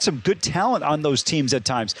 They had some good talent on those teams at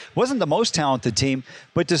times. Wasn't the most talented team,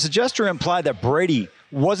 but to suggest or imply that Brady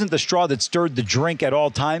wasn't the straw that stirred the drink at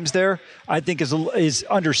all times there, I think is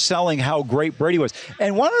underselling how great Brady was.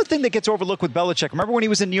 And one other thing that gets overlooked with Belichick, remember when he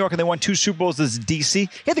was in New York and they won 2 Super Bowls as DC? He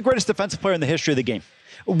had the greatest defensive player in the history of the game.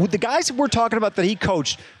 The guys we're talking about that he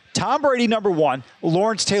coached, Tom Brady, number 1,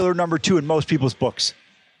 Lawrence Taylor, number 2 in most people's books.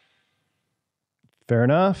 Fair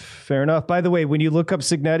enough. By the way, when you look up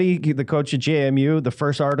Cignetti, the coach at JMU, the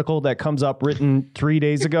first article that comes up written 3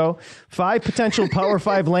 days ago, 5 potential Power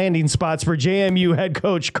 5 landing spots for JMU head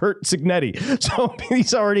coach Curt Cignetti. So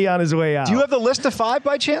he's already on his way out. Do you have the list of 5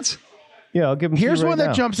 by chance? Yeah, I'll give him. Here's one now.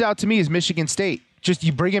 that jumps out to me is Michigan State. Just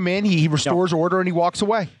you bring him in, he restores order, and he walks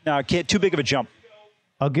away. No, I can't. Too big of a jump.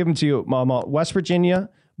 I'll give him to you, Mama. West Virginia,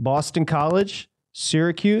 Boston College,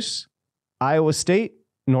 Syracuse, Iowa State,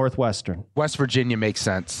 Northwestern. West Virginia makes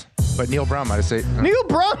sense, but Neil Brown might have said Neil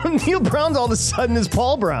Brown's all of a sudden is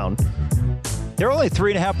Paul Brown. They're only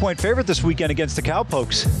 3.5-point favorite this weekend against the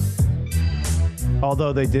Cowpokes.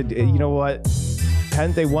 Although they did, you know what?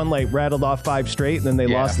 Hadn't they rattled off 5 straight, and then they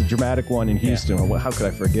lost the dramatic one in Houston? Yeah. How could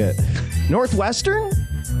I forget? Northwestern?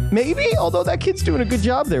 Maybe, although that kid's doing a good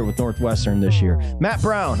job there with Northwestern this year. Matt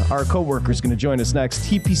Brown, our coworker, is going to join us next.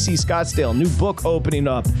 TPC Scottsdale, new book opening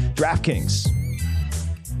up. DraftKings.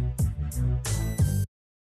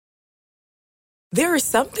 There are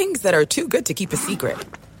some things that are too good to keep a secret.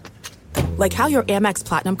 Like how your Amex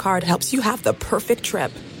Platinum card helps you have the perfect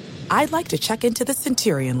trip. I'd like to check into the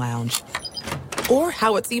Centurion Lounge. Or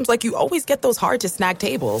how it seems like you always get those hard-to-snag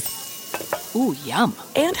tables. Ooh, yum.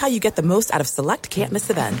 And how you get the most out of select can't-miss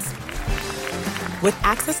events. With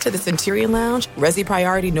access to the Centurion Lounge, Resi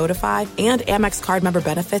Priority Notified, and Amex card member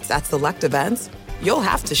benefits at select events, you'll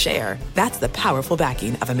have to share. That's the powerful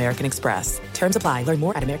backing of American Express. Terms apply. Learn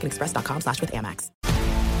more at americanexpress.com/withAmex.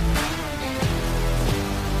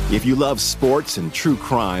 If you love sports and true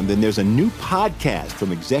crime, then there's a new podcast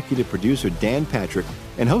from executive producer Dan Patrick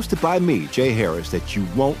and hosted by me, Jay Harris, that you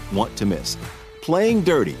won't want to miss. Playing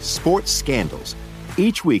Dirty: Sports Scandals.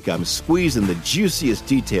 Each week, I'm squeezing the juiciest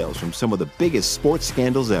details from some of the biggest sports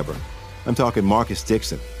scandals ever. I'm talking Marcus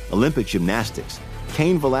Dixon, Olympic gymnastics,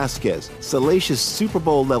 Cain Velasquez, salacious Super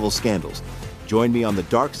Bowl-level scandals. Join me on the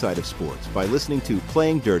dark side of sports by listening to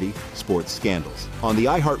Playing Dirty: Sports Scandals on the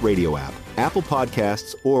iHeartRadio app, Apple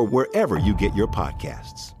Podcasts, or wherever you get your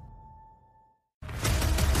podcasts.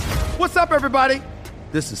 What's up, everybody?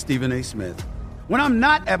 This is Stephen A. Smith. When I'm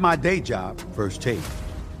not at my day job, First Take,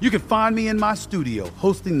 you can find me in my studio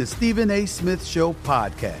hosting the Stephen A. Smith Show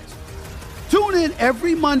podcast. Tune in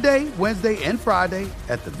every Monday, Wednesday, and Friday,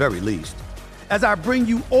 at the very least, as I bring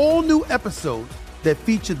you all new episodes that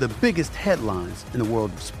feature the biggest headlines in the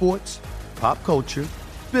world of sports, pop culture,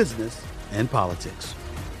 business, and politics.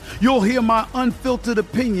 You'll hear my unfiltered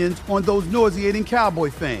opinions on those nauseating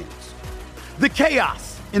Cowboy fans, the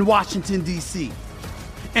chaos in Washington, D.C.,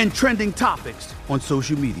 and trending topics on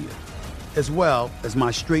social media, as well as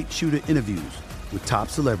my straight shooter interviews with top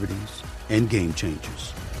celebrities and game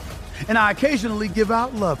changers. And I occasionally give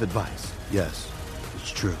out love advice. Yes,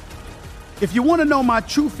 it's true. If you want to know my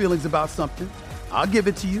true feelings about something, I'll give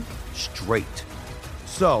it to you straight.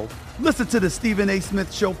 So listen to the Stephen A.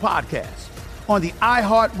 Smith Show podcast on the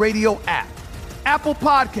iHeartRadio app, Apple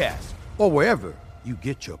Podcasts, or wherever you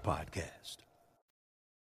get your podcast.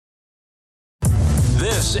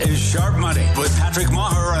 This is Sharp Money with Patrick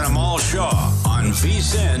Maher and Amal Shaw on on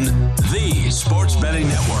VSiN, the sports betting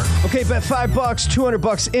network. Okay, bet $5,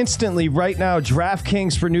 $200 instantly right now.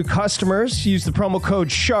 DraftKings for new customers. Use the promo code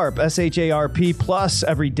SHARP, SHARP, plus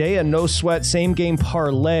every day a no sweat same game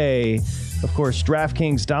parlay. Of course,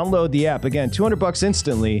 DraftKings, download the app. Again, $200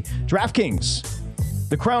 instantly. DraftKings.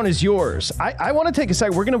 The crown is yours. I want to take a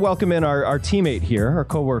second. We're going to welcome in our teammate here, our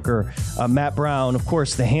coworker, Matt Brown. Of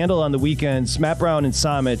course, the handle on the weekends, Matt Brown and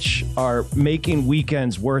Samich are making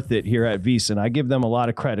weekends worth it here at VSiN. I give them a lot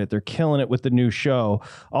of credit. They're killing it with the new show.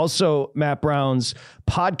 Also, Matt Brown's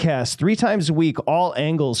podcast, 3 times a week, All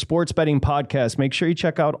Angles, sports betting podcast. Make sure you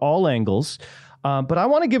check out All Angles. But I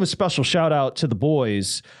want to give a special shout out to the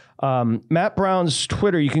boys. Matt Brown's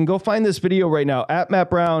Twitter. You can go find this video right now at Matt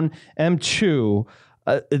Brown M2.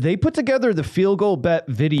 They put together the field goal bet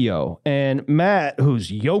video, and Matt,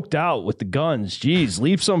 who's yoked out with the guns, geez,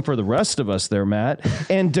 leave some for the rest of us there, Matt,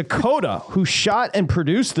 and Dakota, who shot and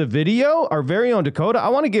produced the video, our very own Dakota. I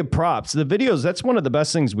want to give props. The videos, that's one of the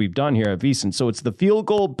best things we've done here at VSiN. So it's the field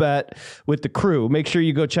goal bet with the crew. Make sure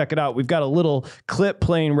you go check it out. We've got a little clip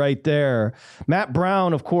playing right there. Matt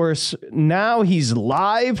Brown, of course, now he's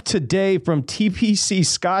live today from TPC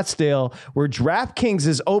Scottsdale, where DraftKings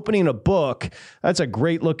is opening a book. That's a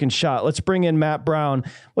great looking shot. Let's bring in Matt Brown.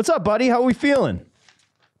 What's up, buddy? How are we feeling?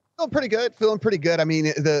 Feeling pretty good. I mean,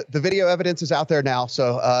 the video evidence is out there now.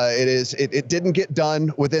 So it didn't get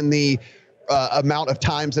done within the amount of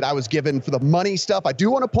times that I was given for the money stuff. I do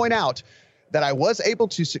want to point out that I was able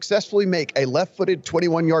to successfully make a left-footed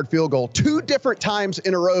 21-yard field goal 2 different times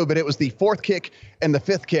in a row, but it was the 4th kick and the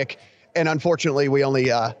 5th kick. And unfortunately,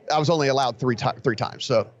 I was only allowed three times.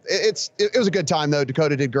 So it was a good time, though.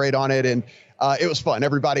 Dakota did great on it, and it was fun.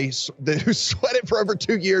 Everybody who sweated for over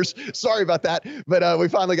 2 years, sorry about that, but we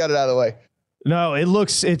finally got it out of the way. No,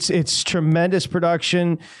 it's tremendous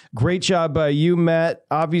production. Great job by you, Matt.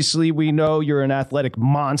 Obviously, we know you're an athletic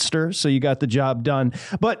monster, so you got the job done.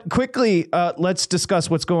 But quickly, let's discuss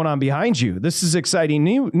what's going on behind you. This is exciting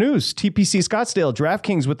news. TPC Scottsdale,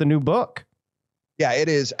 DraftKings with the new book. Yeah, it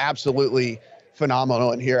is absolutely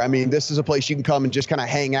phenomenal in here. I mean, this is a place you can come and just kind of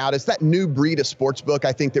hang out. It's that new breed of sports book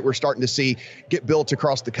I think that we're starting to see get built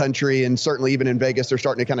across the country, and certainly even in Vegas, they're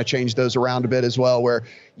starting to kind of change those around a bit as well, where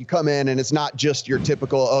you come in and it's not just your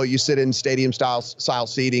typical, you sit in stadium style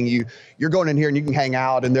seating. You're going in here and you can hang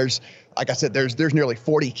out, and there's, like I said, there's nearly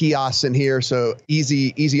 40 kiosks in here, so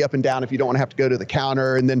easy up and down if you don't want to have to go to the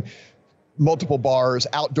counter, and then multiple bars,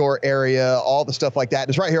 outdoor area, all the stuff like that.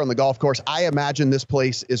 It's right here on the golf course. I imagine this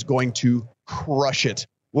place is going to crush it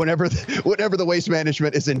whenever the Waste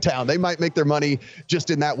Management is in town. They might make their money just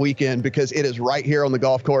in that weekend because it is right here on the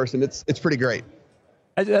golf course, and it's pretty great.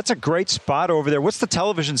 That's a great spot over there. What's the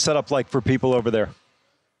television setup like for people over there?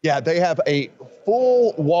 Yeah, they have a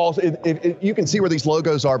full walls. You can see where these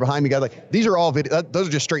logos are behind me, guys. Like, these are all video. Those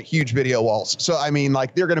are just straight huge video walls. So, I mean,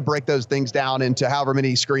 like, they're going to break those things down into however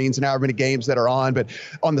many screens and however many games that are on. But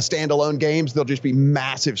on the standalone games, they'll just be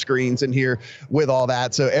massive screens in here with all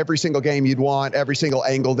that. So every single game you'd want, every single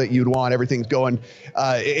angle that you'd want, everything's going.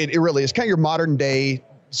 It really is kind of your modern day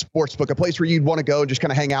sports book, a place where you'd want to go and just kind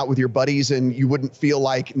of hang out with your buddies, and you wouldn't feel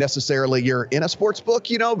like necessarily you're in a sports book,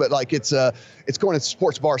 but like it's going to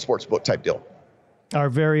sports bar, sports book type deal. Our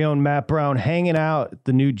very own Matt Brown hanging out at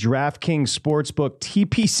the new DraftKings Sportsbook,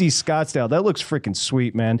 TPC Scottsdale. That looks freaking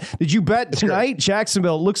sweet, man. Did you bet tonight?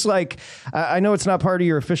 Jacksonville looks like, I know it's not part of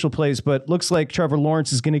your official plays, but looks like Trevor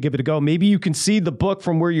Lawrence is going to give it a go. Maybe you can see the book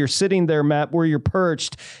from where you're sitting there, Matt, where you're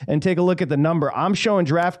perched, and take a look at the number. I'm showing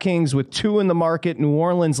DraftKings with 2 in the market, New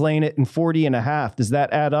Orleans laying it in 40.5. Does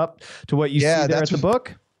that add up to what you see there at the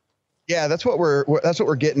book? Yeah, that's what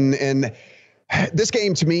we're getting. And this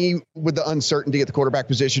game, to me, with the uncertainty at the quarterback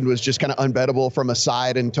position, was just kind of unbettable from a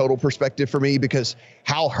side and total perspective for me, because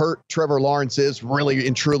how hurt Trevor Lawrence is really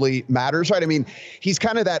and truly matters, right? I mean, he's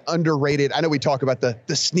kind of that underrated. I know we talk about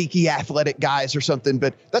the sneaky athletic guys or something,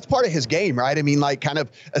 but that's part of his game, right? I mean, like, kind of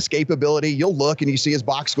escapability. You'll look and you see his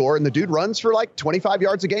box score, and the dude runs for like 25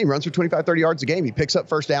 yards a game, runs for 25, 30 yards a game. He picks up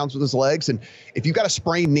first downs with his legs. And if you've got a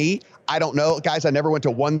sprained knee, I don't know, guys, I never went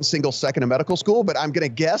to one single second of medical school, but I'm going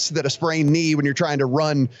to guess that a sprained knee when you're trying to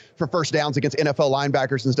run for first downs against NFL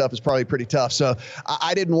linebackers and stuff is probably pretty tough. So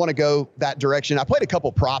I didn't want to go that direction. I played a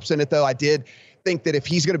couple props in it, though. I did think that if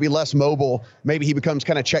he's going to be less mobile, maybe he becomes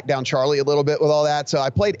kind of check down Charlie a little bit with all that. So I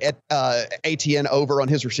played ATN over on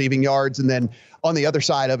his receiving yards. And then on the other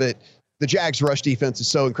side of it, the Jags rush defense is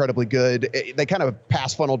so incredibly good. They kind of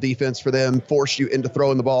pass funnel defense for them, force you into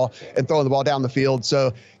throwing the ball down the field.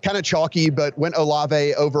 So kind of chalky, but went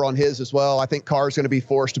Olave over on his as well. I think Carr's going to be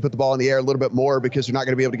forced to put the ball in the air a little bit more because they're not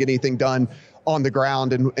going to be able to get anything done on the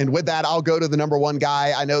ground. And with that, I'll go to the number one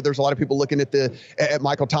guy. I know there's a lot of people looking at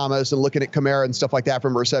Michael Thomas and looking at Kamara and stuff like that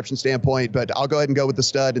from a reception standpoint, but I'll go ahead and go with the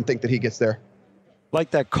stud and think that he gets there.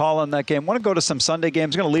 Like that call on that game. Want to go to some Sunday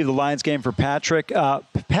games. I'm going to leave the Lions game for Patrick.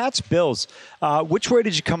 Pats Bills. Which way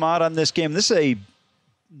did you come out on this game? This is a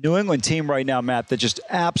New England team right now, Matt, that just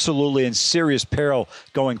absolutely in serious peril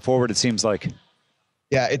going forward, it seems like.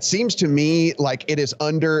 Yeah, it seems to me like it is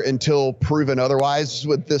under until proven otherwise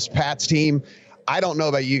with this Pats team. I don't know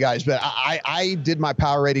about you guys, but I did my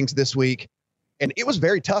power ratings this week, and it was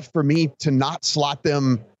very tough for me to not slot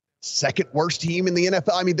them second worst team in the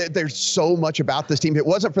NFL. I mean, there's so much about this team. If it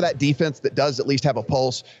wasn't for that defense that does at least have a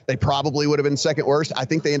pulse, they probably would have been second worst. I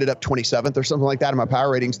think they ended up 27th or something like that in my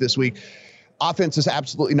power ratings this week. Offense is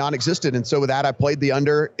absolutely non-existent. And so with that, I played the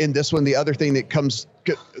under in this one. The other thing that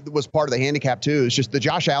was part of the handicap too is just the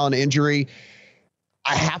Josh Allen injury.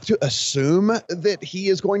 I have to assume that he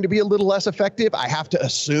is going to be a little less effective. I have to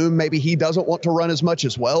assume maybe he doesn't want to run as much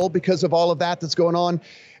as well because of all of that's going on.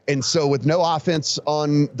 And so with no offense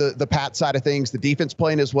on the Pat side of things, the defense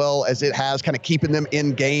playing as well as it has, kind of keeping them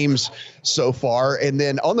in games so far. And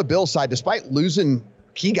then on the Bills side, despite losing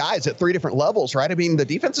key guys at three different levels, right? I mean, the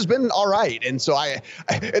defense has been all right. And so and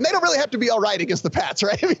they don't really have to be all right against the Pats,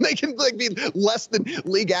 right? I mean, they can be less than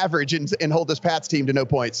league average and hold this Pats team to no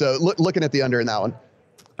point. So looking at the under in that one.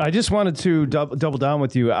 I just wanted to double down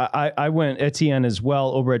with you. I went Etienne as well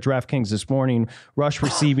over at DraftKings this morning. Rush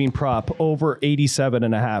receiving prop over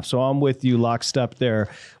 87.5. So I'm with you lockstep there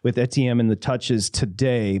with Etienne in the touches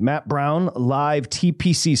today. Matt Brown, live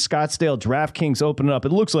TPC Scottsdale. DraftKings open it up.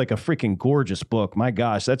 It looks like a freaking gorgeous book. My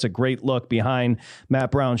gosh, that's a great look behind Matt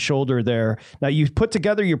Brown's shoulder there. Now, you put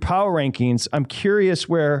together your power rankings. I'm curious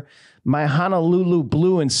where my Honolulu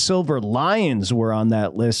Blue and Silver Lions were on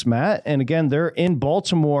that list, Matt. And again, they're in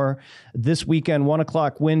Baltimore this weekend, 1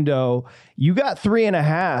 o'clock window. You got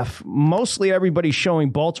 3.5. Mostly everybody's showing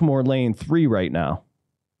Baltimore laying 3 right now.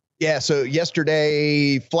 Yeah. So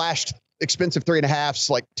yesterday flashed expensive 3.5s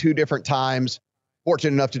like 2 different times.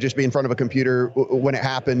 Fortunate enough to just be in front of a computer when it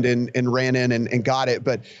happened and ran in and got it.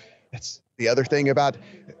 But that's the other thing about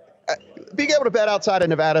being able to bet outside of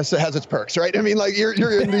Nevada has its perks, right? I mean, like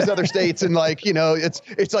you're in these other states and like, you know,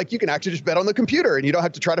 it's like you can actually just bet on the computer and you don't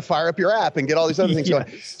have to try to fire up your app and get all these other things going.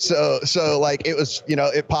 So like it was, you know,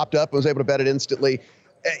 it popped up. I was able to bet it instantly.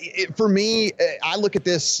 For me, I look at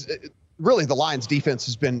this, really the Lions defense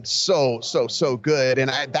has been so good. And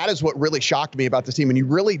that is what really shocked me about this team. And you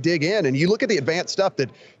really dig in and you look at the advanced stuff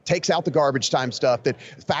that takes out the garbage time stuff that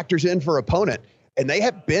factors in for opponent. And they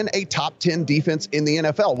have been a top 10 defense in the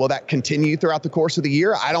NFL. Will that continue throughout the course of the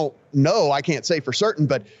year? I don't know. I can't say for certain,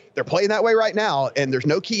 but they're playing that way right now. And there's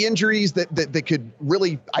no key injuries that could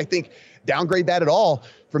really, I think, downgrade that at all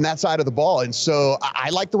from that side of the ball. And so I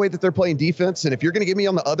like the way that they're playing defense. And if you're going to get me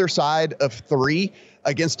on the other side of 3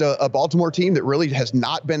 against a Baltimore team that really has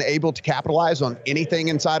not been able to capitalize on anything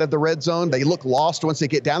inside of the red zone, they look lost once they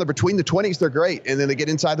get down there. Between the 20s, they're great. And then they get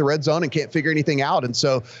inside the red zone and can't figure anything out. And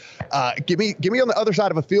so give me on the other side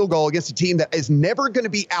of a field goal against a team that is never going to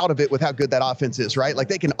be out of it with how good that offense is, right? Like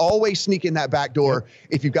they can always sneak in that back door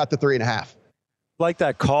if you've got the 3.5. Like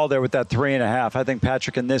that call there with that 3.5. I think,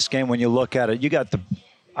 Patrick, in this game, when you look at it, you got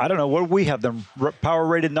I don't know, what do we have them power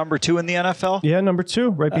rated number 2 in the NFL? Yeah, number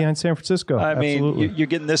 2, right behind San Francisco. I mean, you're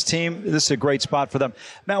getting this team. This is a great spot for them.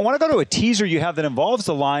 Now, I want to go to a teaser you have that involves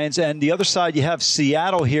the Lions, and the other side you have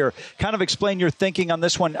Seattle here. Kind of explain your thinking on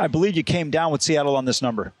this one. I believe you came down with Seattle on this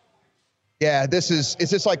number. Yeah, is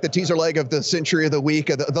this like the teaser leg of the century of the week,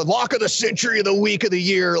 the lock of the century of the week of the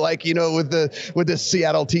year, like, you know, with the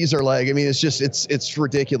Seattle teaser leg. I mean, it's just, it's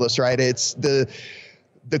ridiculous, right? It's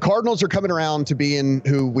the Cardinals are coming around to being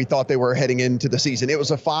who we thought they were heading into the season. It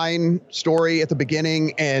was a fine story at the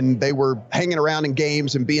beginning, and they were hanging around in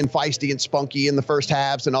games and being feisty and spunky in the first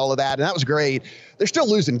halves and all of that, and that was great. They're still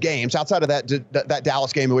losing games outside of that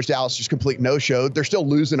Dallas game in which Dallas just complete no-showed. They're still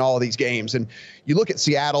losing all of these games. And you look at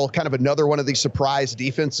Seattle, kind of another one of these surprise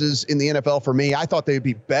defenses in the NFL for me. I thought they would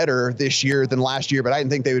be better this year than last year, but I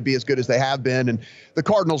didn't think they would be as good as they have been. And the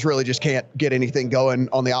Cardinals really just can't get anything going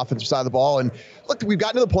on the offensive side of the ball. And look, we've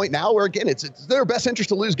gotten to the point now where, again, it's their best interest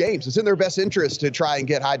to lose games. It's in their best interest to try and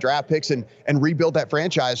get high draft picks and rebuild that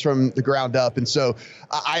franchise from the ground up. And so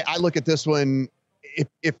I look at this one.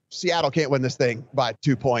 If Seattle can't win this thing by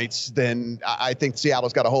 2 points, then I think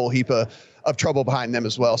Seattle's got a whole heap of trouble behind them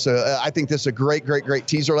as well. So I think this is a great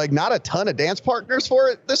teaser leg. Not a ton of dance partners for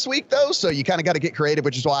it this week, though. So you kind of got to get creative,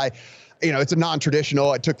 which is why, you know, it's a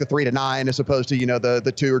non-traditional. I took the 3 to 9 as opposed to, you know, the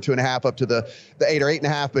 2 or 2.5 up to the 8 or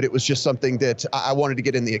 8.5. But it was just something that I wanted to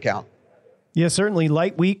get in the account. Yeah, certainly.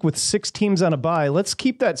 Light week with 6 teams on a bye. Let's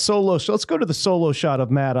keep that solo. So let's go to the solo shot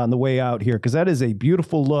of Matt on the way out here, because that is a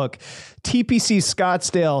beautiful look. TPC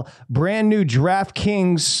Scottsdale, brand new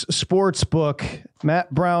DraftKings Sportsbook.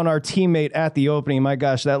 Matt Brown, our teammate at the opening. My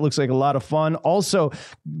gosh, that looks like a lot of fun. Also,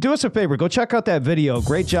 do us a favor. Go check out that video.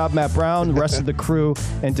 Great job, Matt Brown, the rest of the crew,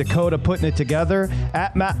 and Dakota putting it together.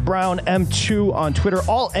 At Matt Brown M2 on Twitter.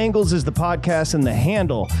 All Angles is the podcast and the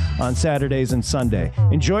handle on Saturdays and Sunday.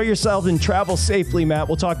 Enjoy yourself and travel safely, Matt.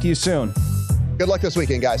 We'll talk to you soon. Good luck this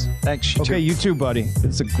weekend, guys. Thanks. Okay, you too, buddy.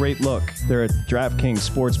 It's a great look. They're at DraftKings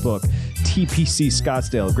Sportsbook, TPC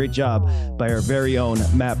Scottsdale. Great job by our very own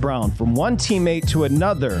Matt Brown. From one teammate to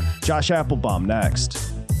another, Josh Applebaum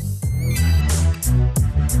next.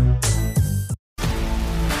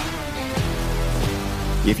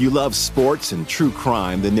 If you love sports and true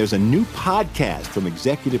crime, then there's a new podcast from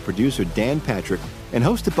executive producer Dan Patrick and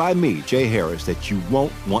hosted by me, Jay Harris, that you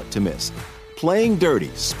won't want to miss. Playing Dirty: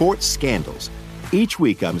 Sports Scandals. Each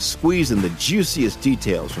week, I'm squeezing the juiciest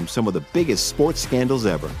details from some of the biggest sports scandals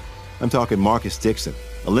ever. I'm talking Marcus Dixon,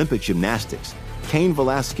 Olympic gymnastics, Cain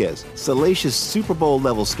Velasquez, salacious Super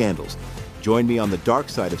Bowl-level scandals. Join me on the dark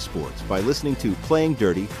side of sports by listening to Playing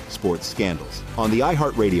Dirty: Sports Scandals on the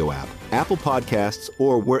iHeartRadio app, Apple Podcasts,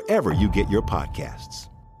 or wherever you get your podcasts.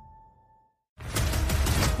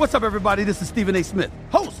 What's up, everybody? This is Stephen A. Smith,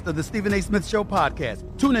 host of the Stephen A. Smith Show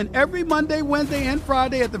podcast. Tune in every Monday, Wednesday, and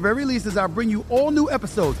Friday at the very least as I bring you all new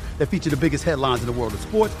episodes that feature the biggest headlines in the world of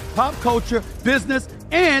sports, pop culture, business,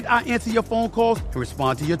 and I answer your phone calls and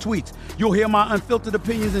respond to your tweets. You'll hear my unfiltered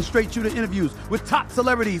opinions and straight-shooter interviews with top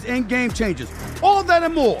celebrities and game changers. All that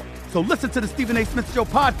and more. So listen to the Stephen A. Smith Show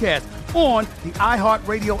podcast on the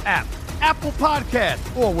iHeartRadio app, Apple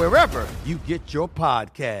Podcasts, or wherever you get your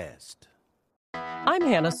podcast. I'm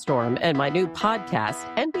Hannah Storm, and my new podcast,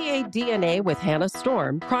 NBA DNA with Hannah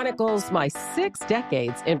Storm, chronicles my 6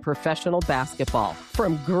 decades in professional basketball.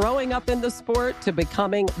 From growing up in the sport to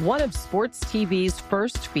becoming one of sports TV's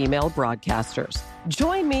first female broadcasters.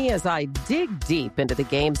 Join me as I dig deep into the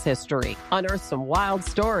game's history, unearth some wild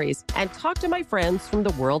stories, and talk to my friends from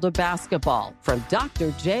the world of basketball, from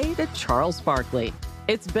Dr. J to Charles Barkley.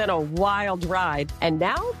 It's been a wild ride, and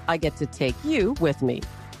now I get to take you with me.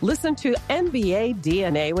 Listen to NBA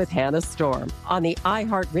DNA with Hannah Storm on the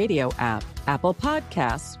iHeartRadio app, Apple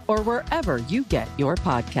Podcasts, or wherever you get your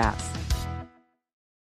podcasts.